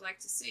that I would like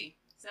to see.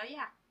 So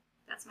yeah,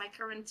 that's my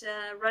current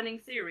running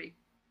theory.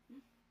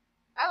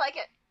 I like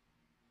it.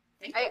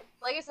 Thank you.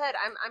 Like I said,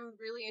 I'm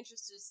really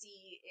interested to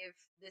see if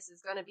this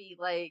is going to be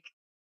like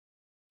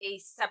a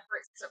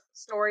separate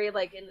story,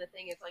 like in the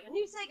thing. It's like a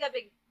new Sega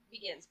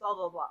begins, blah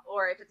blah blah,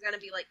 or if it's going to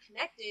be like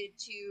connected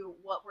to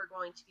what we're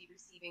going to be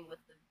receiving with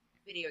the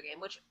video game,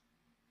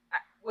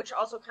 which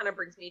also kind of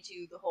brings me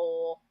to the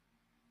whole.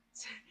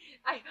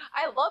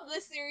 I love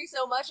this series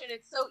so much, and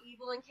it's so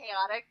evil and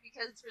chaotic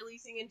because it's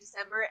releasing in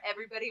December.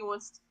 Everybody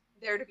wants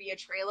there to be a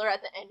trailer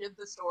at the end of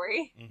the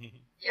story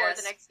for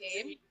the next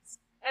game.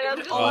 And I'm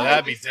just Oh, like,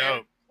 that'd be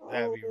dope.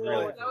 That'd be oh,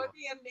 really that cool. would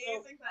be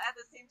amazing, but at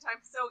the same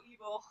time, so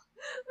evil.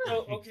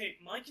 So, okay,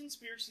 my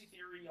conspiracy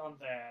theory on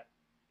that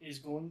is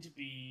going to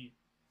be...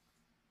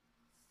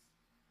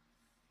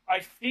 I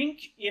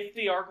think if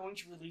they are going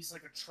to release,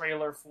 like, a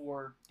trailer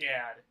for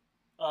Dad,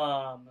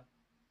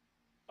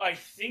 I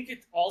think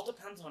it all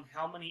depends on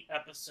how many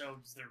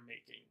episodes they're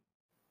making.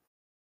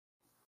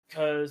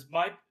 Because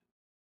my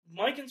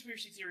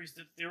conspiracy theory is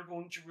that they're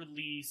going to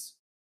release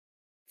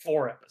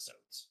 4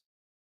 episodes.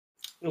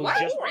 It'll What?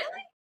 just-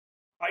 Really?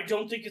 I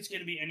don't think it's going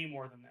to be any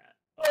more than that.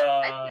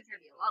 I think it's gonna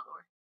be a lot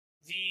more.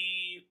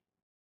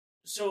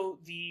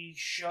 The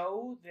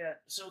show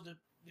that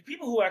the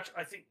people who actually,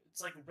 I think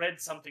it's like Red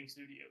Something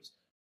Studios,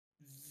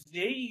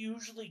 they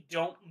usually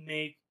don't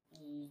make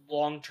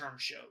long-term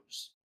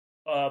shows.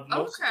 Most of the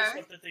Okay.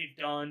 stuff that they've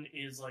done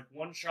is like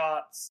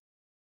one-shots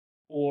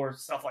or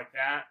stuff like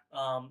that.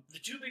 The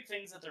 2 big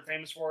things that they're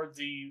famous for,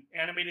 the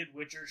animated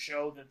Witcher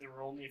show that there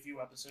were only a few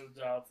episodes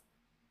of,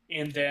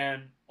 and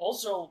then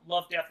also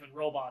Love, Death, and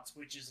Robots,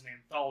 which is an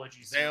anthology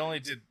They series only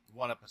did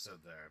 1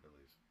 episode there, I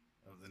believe,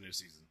 of the new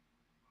season.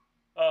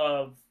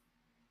 of...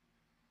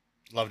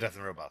 Love, Death,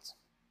 and Robots.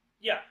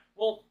 Yeah,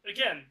 well,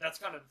 again, that's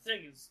kind of the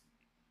thing, is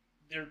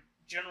they're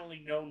generally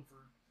known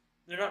for...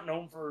 They're not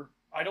known for...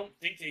 I don't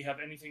think they have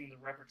anything in the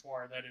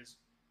repertoire that is,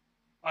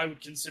 I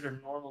would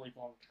consider normally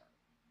long-term.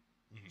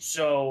 Mhm.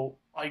 So,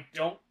 I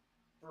don't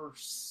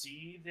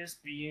foresee this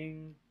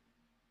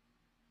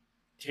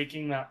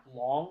taking that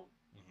long,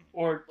 Mhm.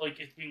 or, like,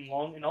 it being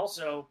long, and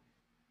also,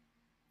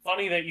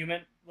 funny that you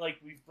meant, like,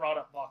 we've brought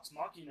up Vox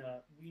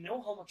Machina, we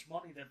know how much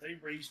money that they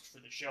raised for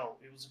the show.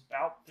 It was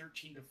about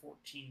 $13 to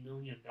 $14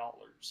 million.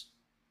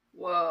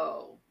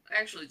 Whoa. I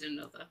actually didn't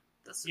know that.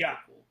 That's super Yeah.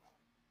 cool.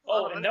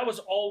 Oh, and that was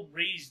all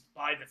raised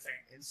by the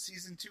fans. And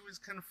season 2 is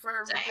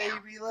confirmed,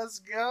 Damn. baby. Let's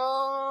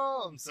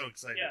go! I'm so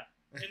excited. Yeah,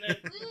 and then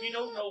we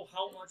don't know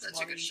how much Such a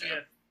money good show.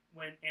 if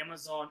when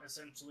Amazon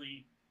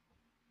essentially,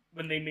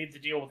 when they made the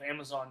deal with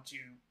Amazon to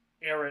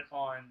air it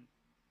on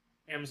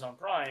Amazon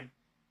Prime,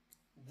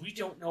 we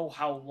don't know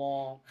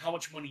how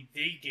much money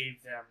they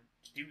gave them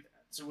to do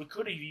that. So it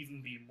could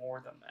even be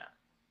more than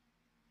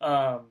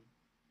that.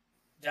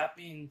 that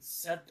being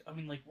said, I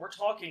mean, like, we're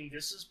talking,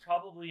 this is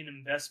probably an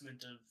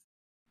investment of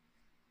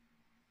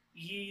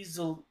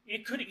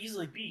it could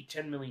easily be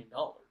 $10 million,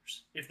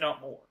 if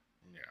not more.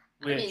 Yeah.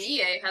 I mean,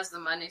 EA has the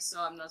money, so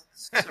I'm not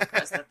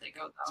surprised that they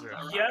go down that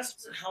route.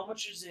 Yes, but how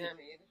much is it? I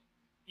mean,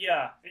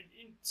 Yeah,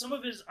 some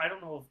of it is, I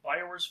don't know if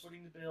BioWare's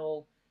footing the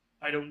bill.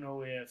 I don't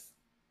know if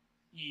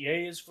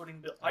EA is footing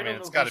the bill. I mean,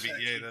 don't it's know got to who's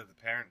be EA, actually- they're the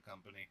parent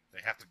company. They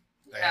have to.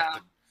 Yeah.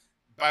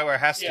 BioWare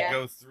has to Yeah.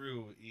 go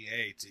through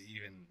EA to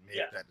even make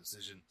Yeah. that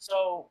decision.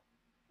 So,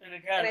 and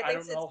again, And I think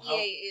don't since know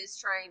EA is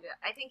trying to,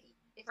 I think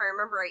if I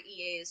remember right,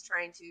 EA is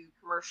trying to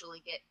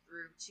commercially get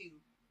through to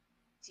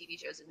TV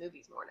shows and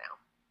movies more now.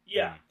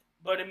 Yeah,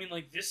 but I mean,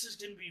 like, this is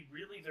going to be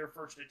really their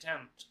first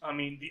attempt. I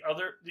mean, the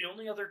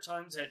only other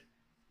times that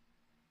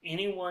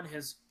anyone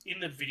has in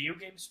the video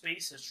game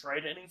space has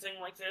tried anything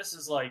like this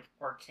is like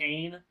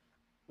Arcane,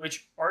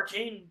 which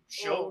Arcane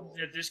showed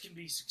that this can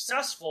be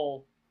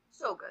successful.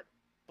 So good.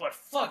 But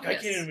fuck, I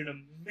Yes. can't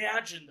even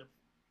imagine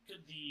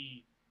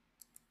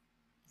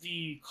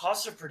the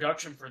cost of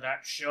production for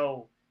that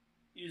show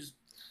is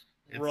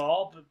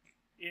raw, but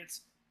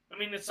it's. I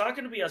mean, it's not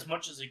going to be as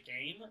much as a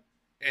game.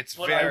 It's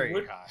But very I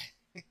would- high.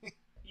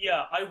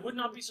 Yeah, I would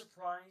not be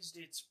surprised.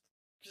 It's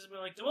because I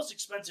mean, like, the most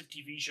expensive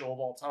TV show of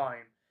all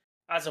time,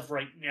 as of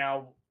right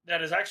now,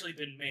 that has actually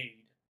been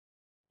made,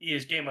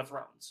 is Game of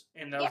Thrones,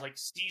 and that was like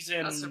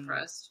season not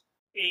surprised.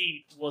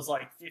 8 was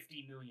like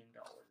 $50 million.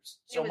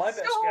 So it was my best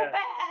so guess.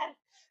 bad.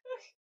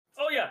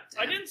 Oh yeah,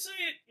 I Damn. didn't say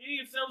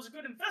if that was a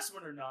good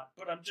investment or not,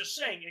 but I'm just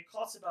saying it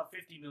cost about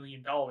 $50 million,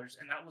 and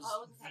that was I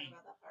wasn't the talking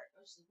about that part. I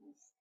was just like, oof.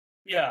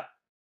 yeah.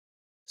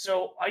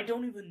 So I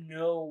don't even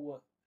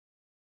know.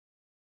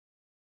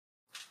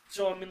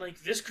 So I mean, like,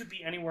 this could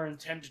be anywhere in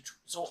 10 to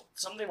so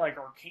something like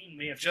Arcane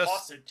may have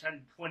Just- costed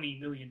 $10-20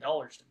 million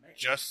to make.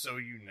 Just so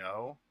you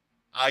know,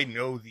 I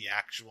know the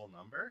actual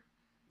number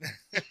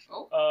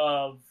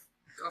Of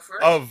Go for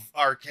it. of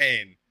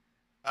Arcane.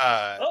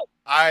 Oh.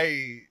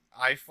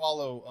 I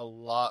follow a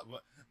lot.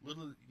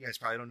 Little you guys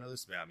probably don't know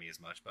this about me as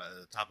much, but at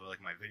the top of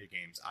like my video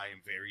games, I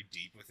am very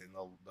deep within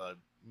the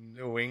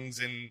knowings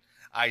and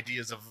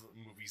ideas of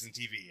movies and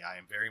TV. I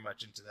am very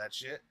much into that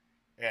shit,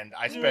 and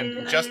I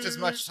spend just as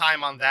much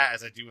time on that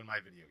as I do in my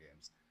video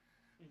games.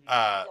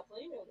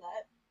 Definitely know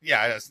that.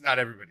 Yeah, it's not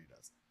everybody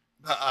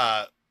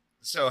does.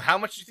 So how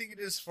much do you think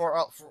it is for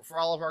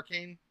all of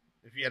Arcane?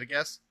 If you had a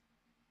guess.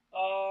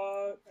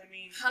 I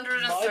mean,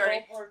 130.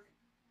 my ballpark-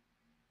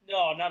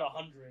 No, not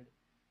 100.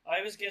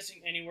 I was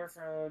guessing anywhere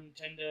from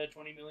 10 to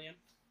 20 million.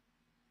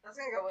 I was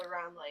gonna go with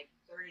around like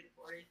 30 to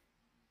 40.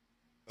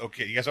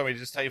 Okay, you guys want me to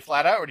just tell you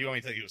flat out, or do you want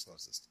me to tell you who's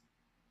closest?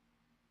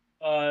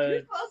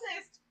 Who's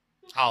closest?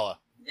 Holla.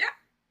 Damn!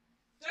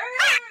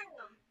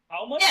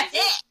 How much Yeah, is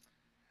it?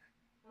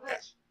 How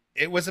much?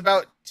 It was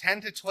about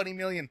 10 to 20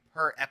 million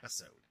per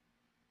episode.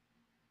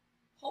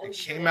 Holy It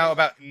shit. came out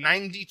about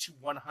 90 to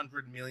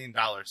 100 million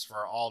dollars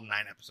for all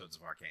 9 episodes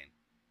of Arcane.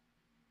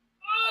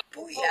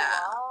 Booyah.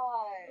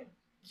 Oh,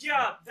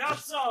 Yeah,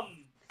 that's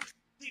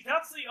See,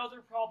 that's the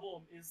other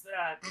problem is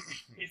that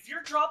if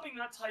you're dropping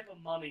that type of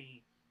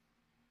money,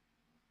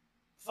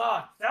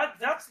 fuck,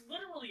 that's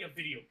literally a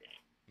video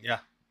game. Yeah.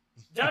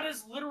 That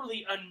is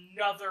literally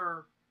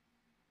another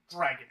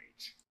Dragon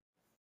Age.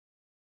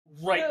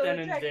 Right no, then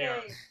and Dragon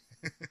there.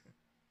 Age.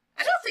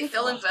 I don't think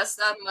they'll invest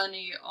that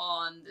money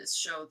on this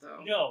show,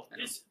 though. No, I don't-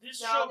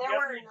 this No, show there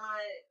were definitely. not,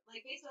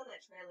 like, based on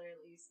that trailer at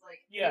least,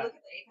 like, Yeah. you look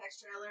at the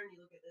Apex trailer and you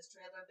look at this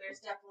trailer,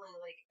 there's definitely,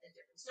 like, a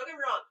difference. Don't get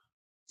me wrong,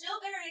 still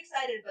very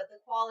excited, but the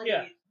quality,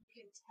 Yeah. you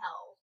can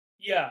tell.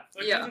 Yeah,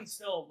 but Yeah. even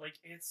still, like,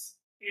 it's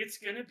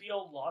gonna be a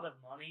lot of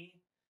money,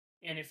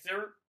 and if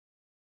they're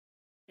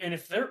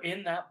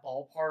in that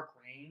ballpark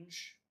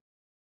range,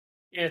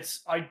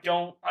 I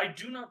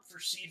do not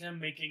foresee them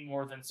making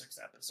more than 6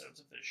 episodes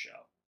of this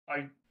show.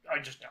 I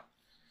just don't.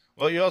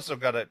 Well, you also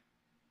got to.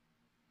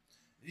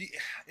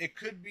 It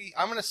could be.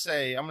 I'm gonna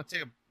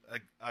take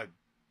a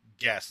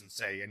guess and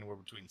say anywhere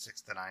between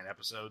 6 to 9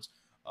 episodes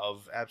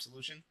of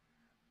Absolution.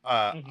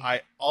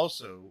 I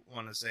also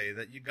want to say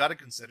that you got to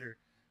consider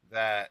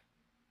that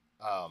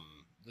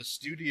the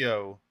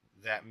studio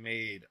that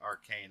made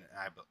Arcane.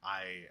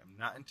 I am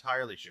not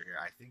entirely sure here.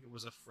 I think it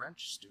was a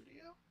French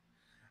studio.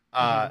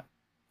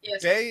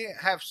 Yes. They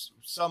have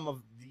some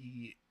of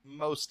the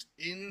most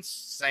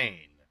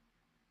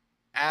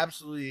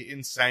absolutely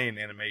insane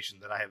animation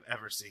that I have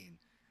ever seen.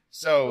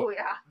 So Oh,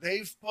 yeah.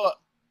 they've put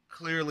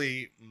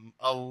clearly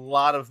a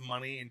lot of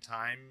money and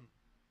time.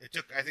 It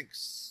took, I think,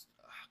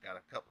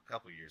 a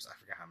couple years. I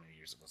forgot how many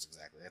years it was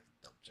exactly. I have to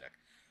double check.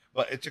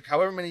 But it took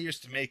however many years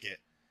to make it,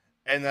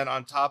 and then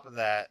on top of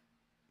that,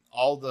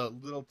 all the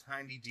little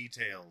tiny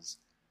details,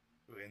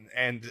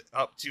 and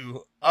up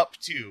to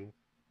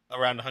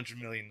around $100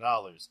 million.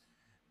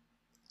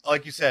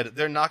 Like you said,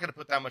 they're not going to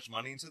put that much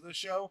money into the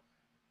show.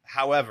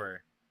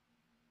 However,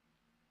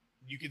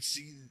 you could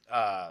see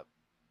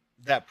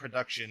that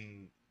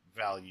production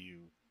value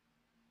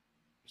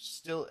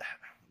still.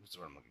 What's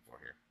what I'm looking for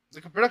here?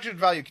 The production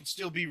value can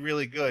still be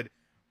really good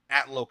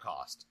at low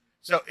cost.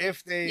 So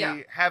if they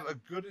Yeah. have a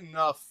good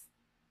enough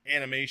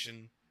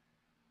animation,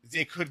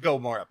 they could go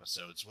more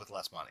episodes with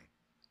less money.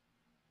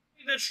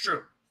 That's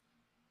true.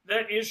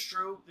 That is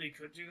true. They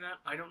could do that.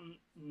 I don't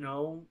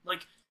know.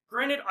 Like,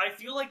 granted, I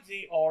feel like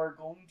they are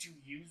going to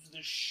use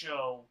this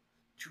show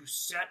to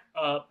set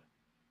up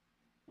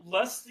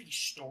less the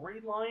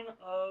storyline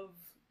of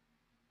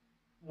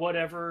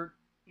whatever,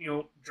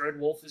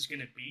 Dreadwolf is going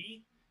to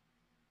be,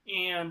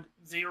 and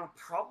they are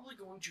probably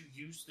going to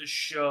use the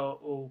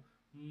show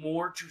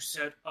more to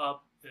set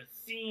up the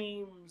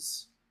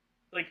themes,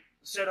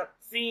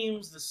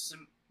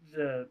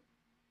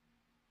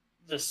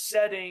 the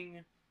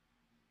setting,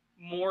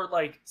 more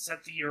like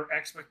set your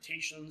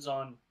expectations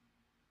on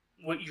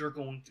what you're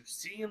going to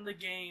see in the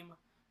game.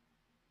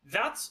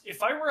 That's,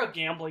 if I were a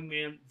gambling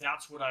man,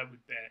 that's what I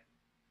would bet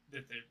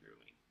that they're doing.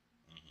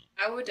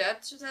 I would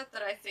add to that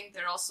I think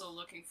they're also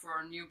looking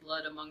for new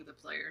blood among the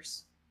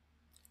players.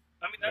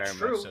 I mean, that's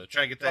Very true. much so.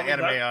 Try to get the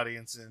anime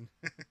audience in.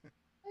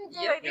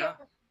 Yeah.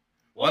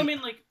 Well, I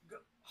mean, like,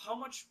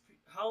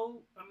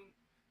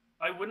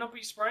 I would not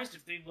be surprised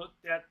if they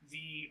looked at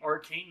the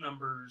arcane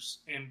numbers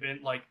and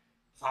been like,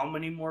 how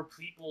many more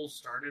people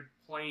started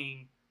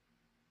playing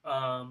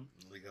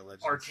League of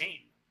Legends.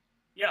 Arcane?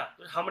 Yeah,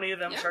 how many of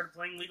them started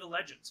playing League of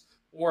Legends?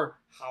 Or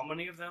how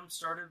many of them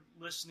started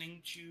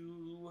listening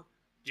to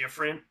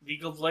different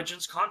League of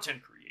Legends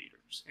content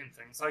creators and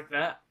things like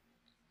that?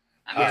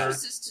 I'm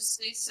interested to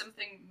see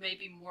something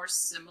maybe more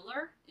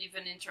similar,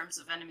 even in terms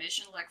of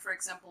animation. Like, for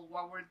example,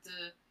 what were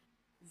the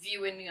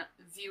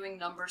viewing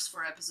numbers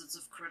for episodes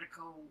of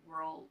Critical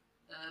Role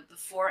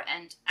before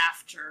and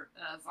after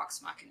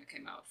Vox Machina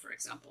came out, for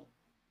example?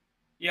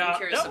 Yeah, I'm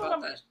curious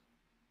about that.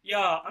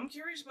 Yeah, I'm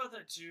curious about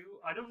that too.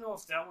 I don't know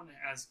if that one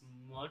has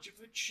much of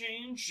a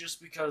change,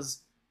 just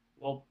because,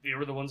 well, they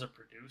were the ones that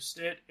produced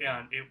it,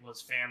 and it was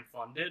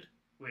fan-funded,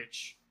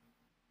 which,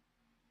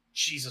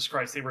 Jesus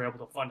Christ, they were able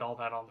to fund all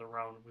that on their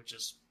own, which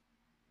is...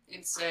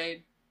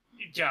 insane.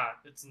 Yeah,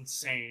 it's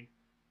insane.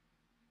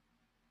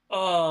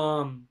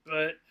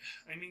 But,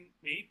 I mean,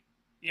 maybe,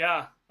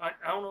 yeah, I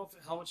don't know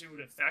how much it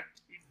would affect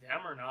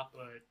them or not,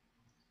 but...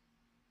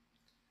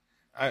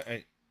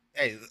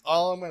 Hey,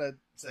 all I'm gonna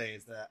say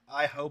is that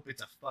I hope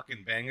it's a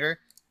fucking banger,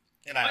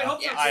 and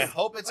I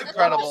hope it's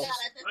incredible,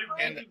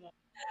 and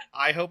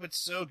I hope it's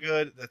so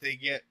good that they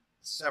get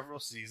several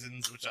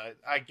seasons, which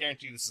I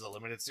guarantee this is a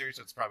limited series,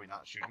 so it's probably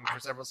not shooting for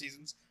several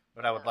seasons,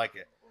 but I would like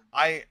it.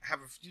 I have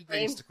a few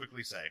things to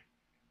quickly say.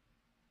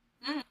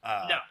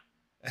 No.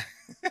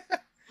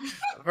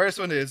 The first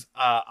one is,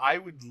 I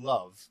would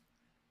love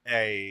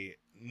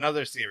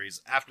another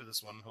series after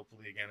this one,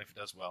 hopefully again if it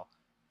does well,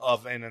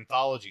 of an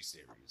anthology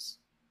series.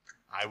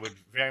 I would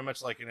very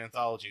much like an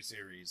anthology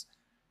series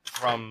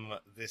from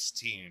this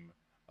team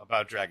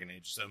about Dragon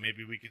Age. So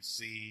maybe we could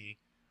see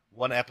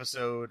one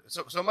episode,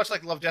 so much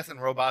like Love, Death, and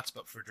Robots,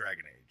 but for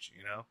Dragon Age,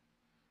 you know?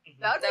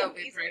 That would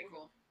be pretty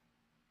cool.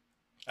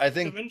 I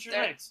think Adventure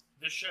Nights,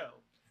 the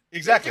show.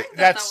 Exactly.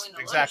 That's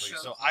Exactly.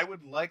 So I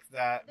would like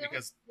that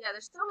because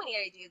there's so many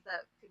ideas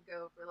that could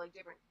go for like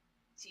different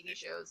TV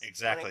shows.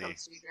 Exactly. When it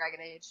comes to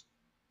Dragon Age.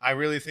 I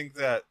really think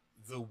that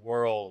the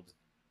world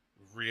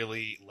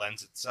really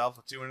lends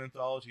itself to an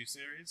anthology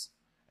series,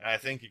 and I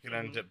think it could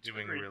end up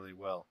doing really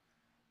well.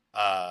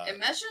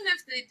 Imagine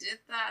if they did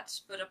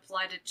that, but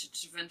applied it to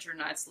Tevinter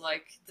Nights,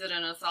 like did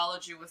an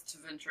anthology with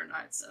Tevinter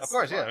Nights. Of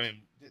course, yeah. I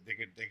mean, they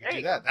could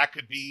do that. That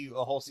could be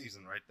a whole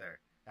season right there.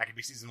 That could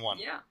be season 1.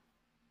 Yeah.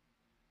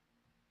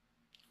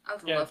 I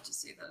would love to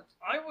see that.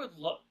 I would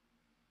love...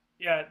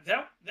 Yeah,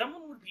 that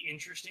one would be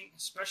interesting,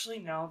 especially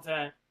now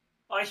that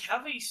I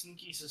have a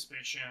sneaky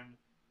suspicion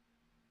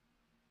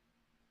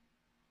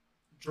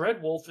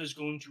Dreadwolf is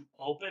going to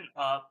open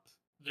up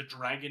the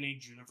Dragon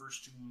Age universe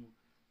to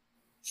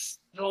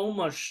so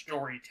much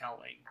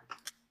storytelling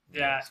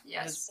that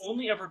has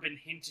only ever been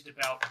hinted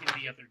about in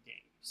the other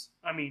games.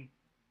 I mean,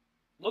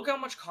 look how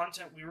much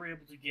content we were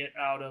able to get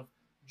out of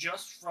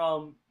just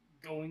from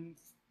going...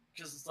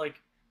 Because it's like...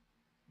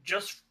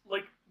 Just,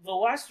 like, the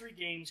last 3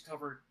 games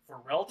covered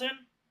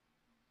Ferelden,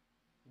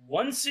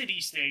 1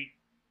 city-state,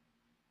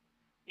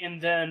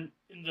 and then,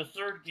 in the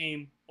 3rd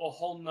game, a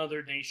whole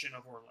nother nation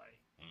of Orlais.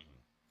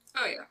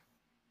 Oh, yeah.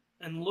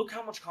 And look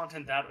how much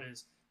content that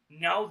is.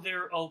 Now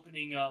they're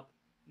opening up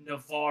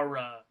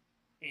Navarra,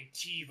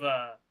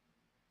 Antiva,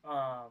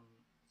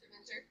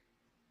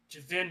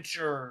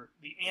 Tevinter,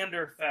 the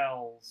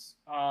Anderfells,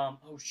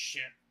 oh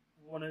shit.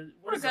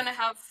 We're gonna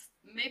have,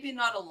 maybe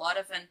not a lot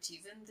of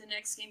Antiva in the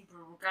next game, but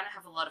we're gonna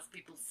have a lot of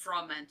people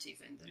from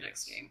Antiva in the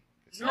next game.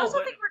 I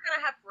also think we're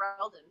gonna have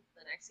Ferelden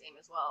the next game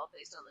as well,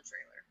 based on the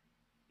trailer.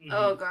 Mm-hmm.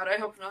 Oh god, I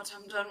hope not.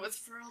 I'm done with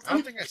Ferelden. I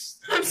don't think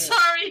I'm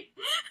sorry!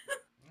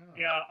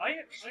 Yeah,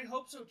 I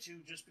hope so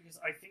too, just because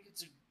I think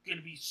it's going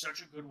to be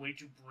such a good way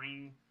to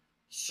bring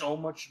so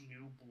much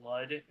new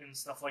blood and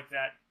stuff like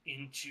that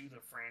into the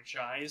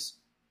franchise.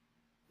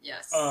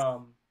 Yes.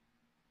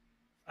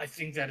 I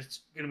think that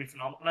it's going to be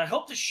phenomenal. And I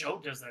hope the show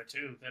does that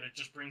too, that it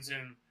just brings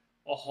in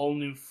a whole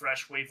new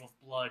fresh wave of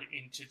blood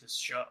into the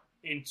show,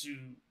 into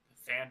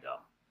the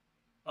fandom.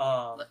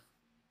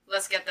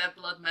 Let's get that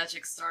blood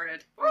magic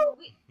started.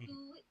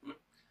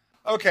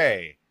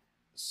 Okay,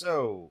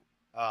 so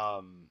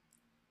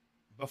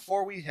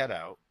before we head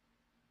out,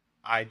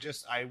 I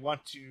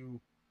want to.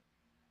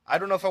 I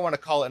don't know if I want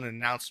to call it an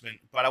announcement,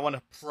 but I want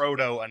to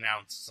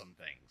proto-announce some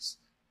things,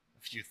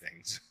 a few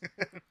things.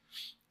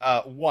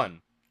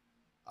 One,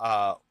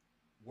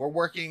 we're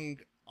working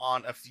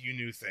on a few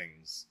new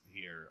things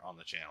here on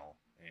the channel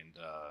and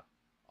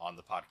on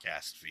the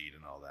podcast feed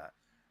and all that.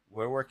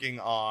 We're working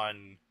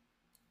on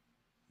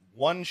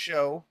one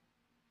show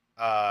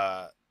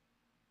that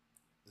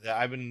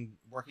I've been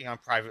working on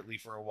privately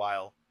for a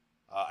while.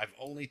 I've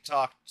only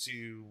talked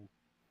to.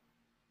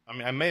 I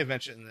mean, I may have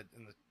mentioned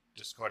in the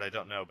Discord. I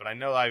don't know, but I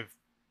know I've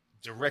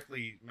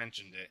directly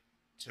mentioned it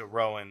to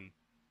Rowan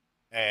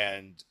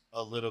and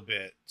a little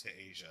bit to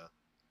Asia.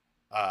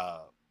 I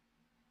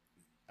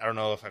don't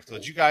know if I've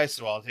told you guys,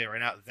 so I'll tell you right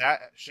now.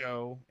 That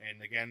show,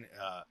 and again,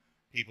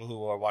 people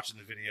who are watching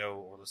the video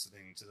or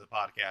listening to the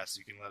podcast,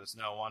 you can let us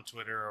know on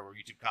Twitter or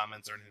YouTube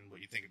comments or anything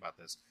what you think about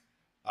this.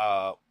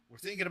 We're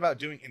thinking about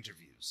doing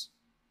interviews.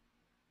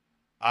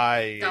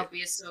 That'd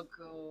be so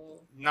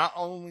cool. Not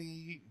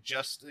only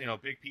just,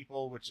 big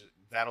people, which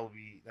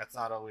that's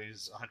not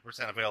always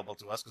 100% available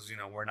to us because,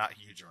 we're not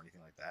huge or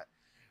anything like that.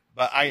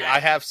 But I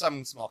have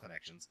some small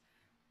connections.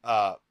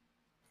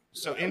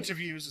 So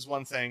interviews is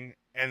one thing,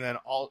 and then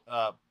all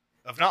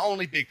of not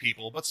only big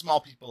people, but small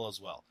people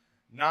as well.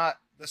 Not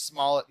the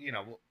small,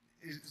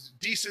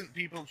 decent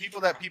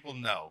people that people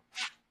know.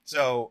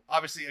 So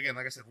obviously, again,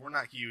 like I said, we're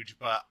not huge,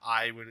 but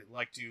I would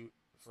like to,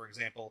 for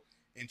example,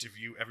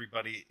 interview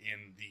everybody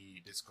in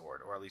the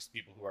Discord, or at least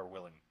people who are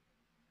willing.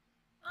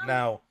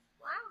 Now,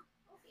 Wow.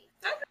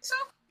 I think so.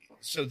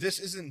 so this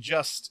isn't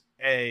just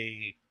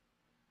it's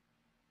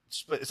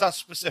not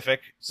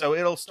specific, so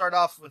it'll start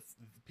off with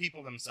the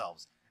people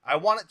themselves. I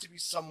want it to be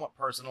somewhat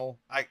personal,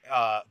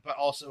 but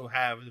also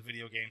have the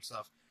video game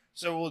stuff.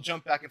 So we'll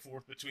jump back and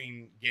forth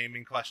between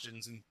gaming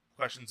questions and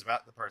questions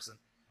about the person.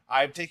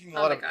 I'm taking a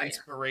lot of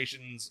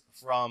inspirations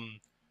from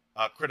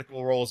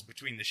Critical Roles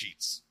Between the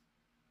Sheets.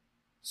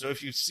 So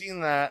if you've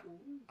seen that,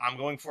 I'm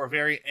going for a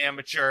very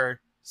amateur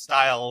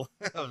style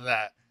of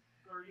that.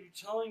 Are you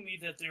telling me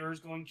that there is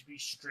going to be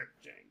strip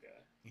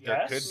Jenga?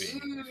 There Yes? could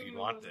be, if you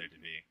want there to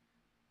be.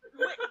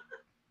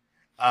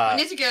 We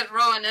need to get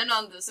Rowan in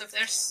on this. If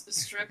there's a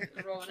strip,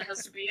 Rowan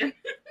has to be in.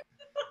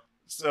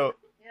 So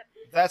Yep.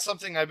 that's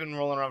something I've been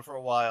rolling around for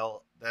a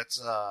while. That's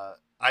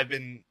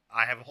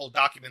I have a whole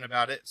document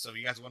about it, so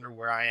you guys wonder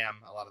where I am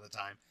a lot of the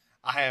time.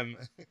 I am,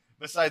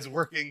 besides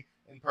working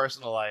in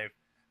personal life,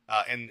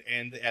 and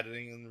the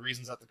editing and the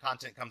reasons that the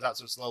content comes out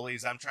so slowly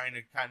is I'm trying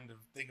to kind of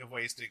think of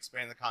ways to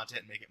expand the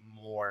content and make it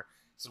more,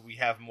 so we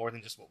have more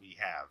than just what we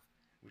have,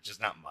 which is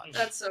not much.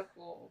 That's so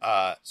cool.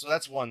 So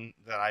that's one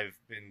that I've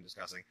been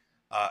discussing.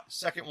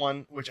 Second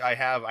one, which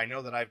I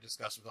know that I've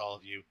discussed with all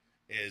of you,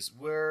 is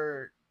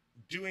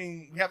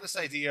we have this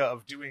idea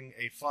of doing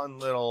a fun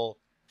little,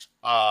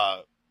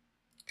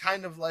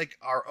 kind of like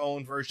our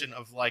own version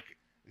of like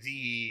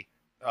the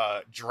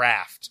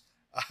draft,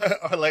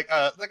 or like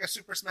a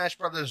Super Smash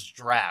Brothers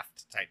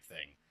draft type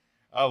thing,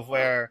 of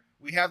where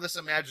we have this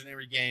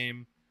imaginary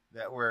game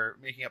that we're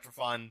making up for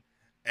fun,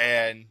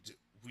 and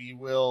we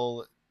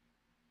will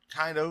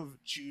kind of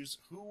choose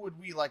who would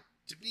we like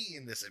to be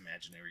in this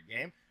imaginary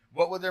game.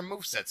 What would their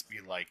movesets be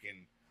like,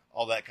 and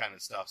all that kind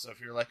of stuff. So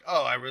if you're like,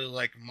 oh, I really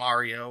like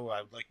Mario,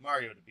 I would like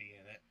Mario to be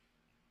in it.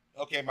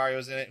 Okay,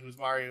 Mario's in it. Who's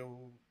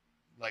Mario?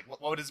 Like,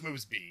 what would his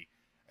moves be?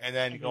 And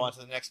then you go on to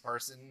the next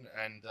person,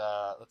 and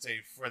let's say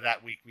for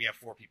that week we have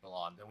 4 people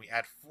on. Then we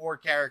add 4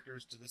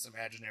 characters to this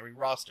imaginary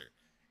roster.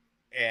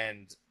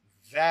 And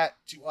that,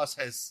 to us,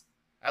 has,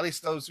 at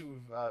least those who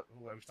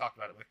I've talked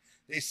about it with,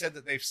 they said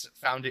that they've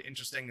found it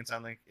interesting and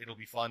sound like it'll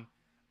be fun.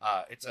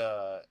 It's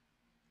a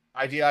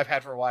idea I've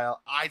had for a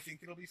while. I think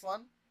it'll be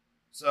fun.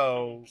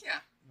 So Yeah.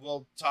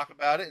 we'll talk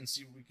about it and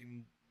see what we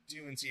can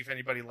do and see if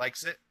anybody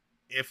likes it.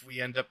 If we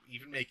end up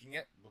even making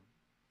it, we'll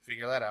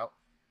figure that out.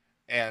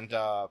 And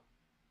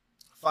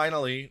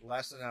finally,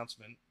 last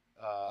announcement,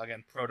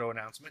 again,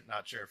 proto-announcement,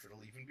 not sure if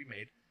it'll even be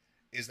made,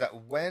 is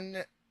that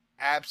when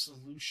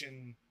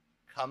Absolution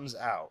comes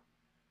out,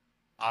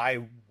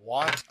 I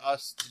want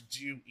us to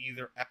do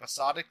either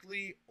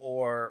episodically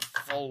or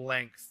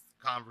full-length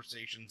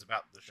conversations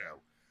about the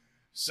show.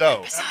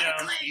 So,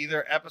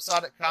 either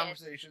episodic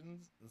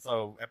conversations,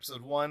 so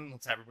episode 1,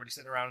 let's have everybody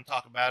sit around and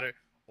talk about it,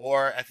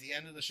 or at the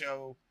end of the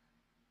show,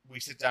 we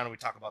sit down and we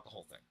talk about the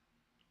whole thing.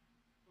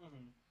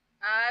 Mm-hmm.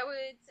 I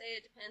would say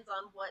it depends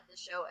on what the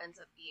show ends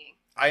up being.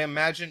 I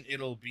imagine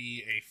it'll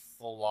be a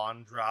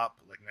full-on drop,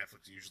 like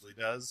Netflix usually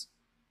does.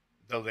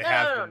 Though they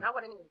No, not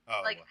what I mean.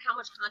 Oh, like, how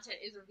much content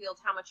is revealed,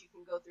 how much you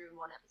can go through in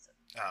one episode.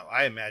 Oh,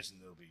 I imagine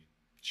there'll be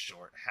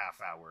short,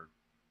 half-hour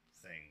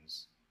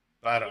things.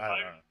 But I don't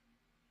know.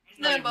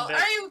 Nimble,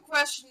 are you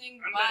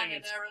questioning I'm mine not and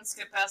even- Aaron's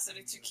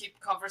capacity to keep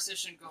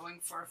conversation going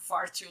for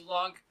far too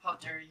long? How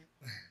dare you?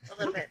 A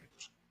little bit.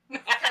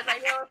 Because I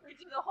know if we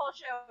do the whole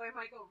show, it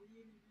might go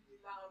really, really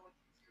long with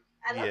you.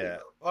 I love Yeah.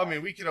 you. Well, I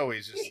mean, we could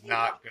always just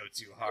not go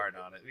too hard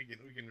on it. We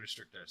can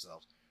restrict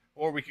ourselves.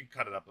 or we can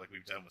cut it up like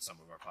we've done with some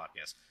of our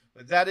podcasts.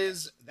 But that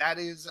is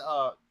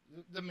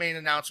the main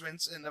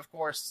announcements, and of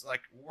course,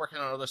 like working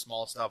on other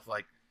small stuff.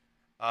 Like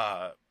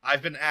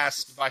I've been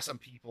asked by some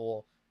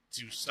people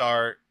to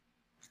start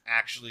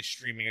actually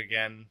streaming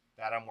again.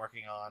 That I'm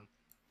working on.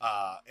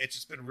 It's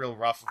just been real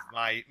rough.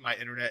 My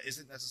internet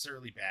isn't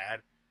necessarily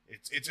bad.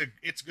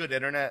 It's good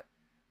internet,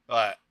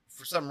 but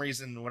for some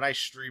reason when I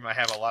stream, I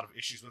have a lot of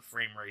issues with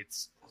frame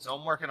rates. So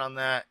I'm working on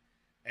that.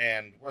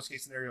 And worst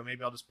case scenario,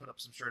 maybe I'll just put up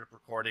some straight up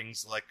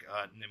recordings like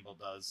Nimble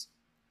does.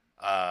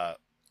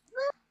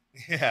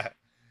 Yeah.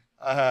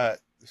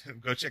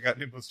 Go check out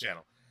Nimble's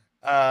channel.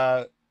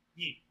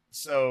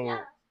 So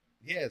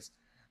yes.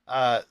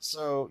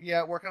 So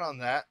yeah, working on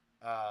that.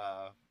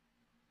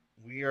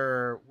 We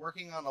are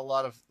working on a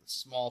lot of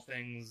small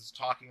things,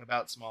 talking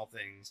about small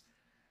things,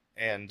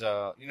 and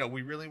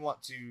we really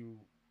want to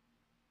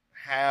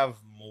have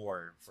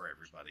more for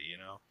everybody,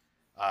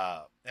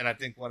 and I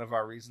think one of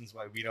our reasons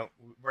why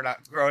we're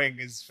not growing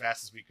as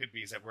fast as we could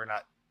be is that we're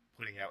not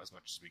putting out as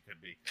much as we could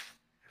be.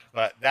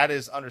 But that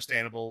is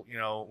understandable.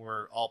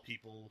 We're all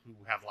people who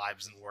have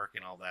lives and work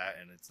and all that,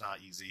 and it's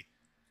not easy.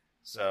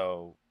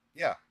 So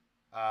yeah.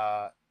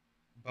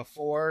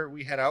 Before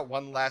we head out,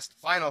 one last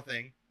final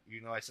thing.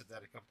 I said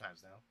that a couple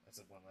times now. I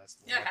said one last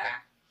thing.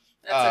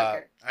 That's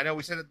okay. I know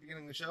we said it at the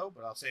beginning of the show,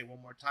 but I'll say it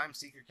one more time.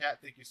 Seeker Cat,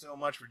 thank you so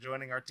much for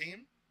joining our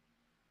team.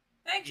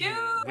 Thank you!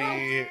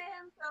 I'm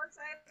so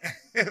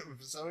excited. I'm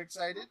so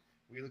excited.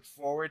 We look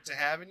forward to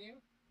having you.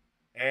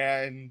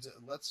 And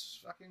let's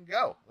fucking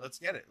go. Let's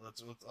get it.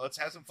 Let's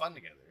have some fun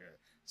together.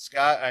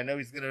 Scott, I know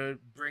he's gonna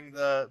bring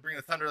the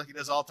thunder like he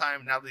does all the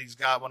time. Now that he's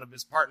got one of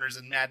his partners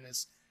in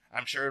madness,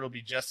 I'm sure it'll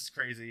be just as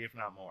crazy, if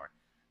not more.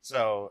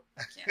 So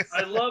Yes.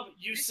 I love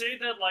you say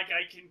that like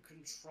I can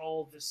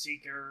control the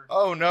Seeker.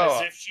 Oh no!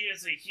 As if she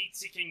is a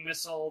heat-seeking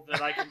missile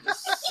that I can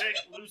just set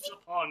loose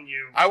upon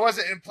you. I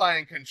wasn't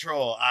implying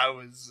control. I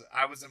was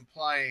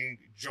implying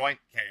joint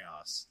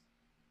chaos.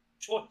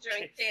 Joint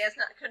chaos,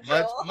 not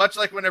control. Much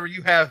like whenever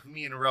you have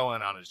me and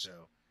Rowan on a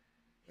show.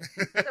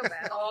 So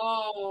bad.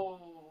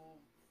 Oh.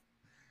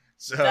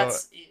 So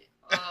That's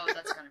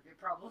gonna be a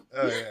problem.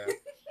 oh yeah.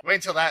 Wait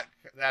until that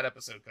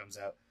episode comes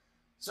out.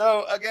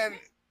 So again,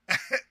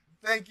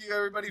 thank you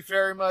everybody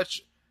very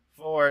much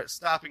for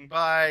stopping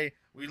by.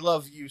 We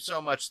love you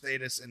so much,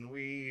 Status, and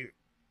we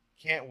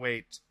can't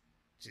wait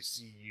to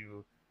see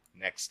you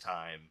next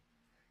time.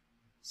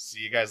 See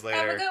you guys later.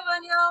 Have a good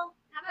one, y'all.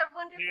 Have a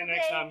wonderful See you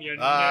next day. time, you nerd.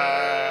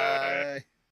 Bye.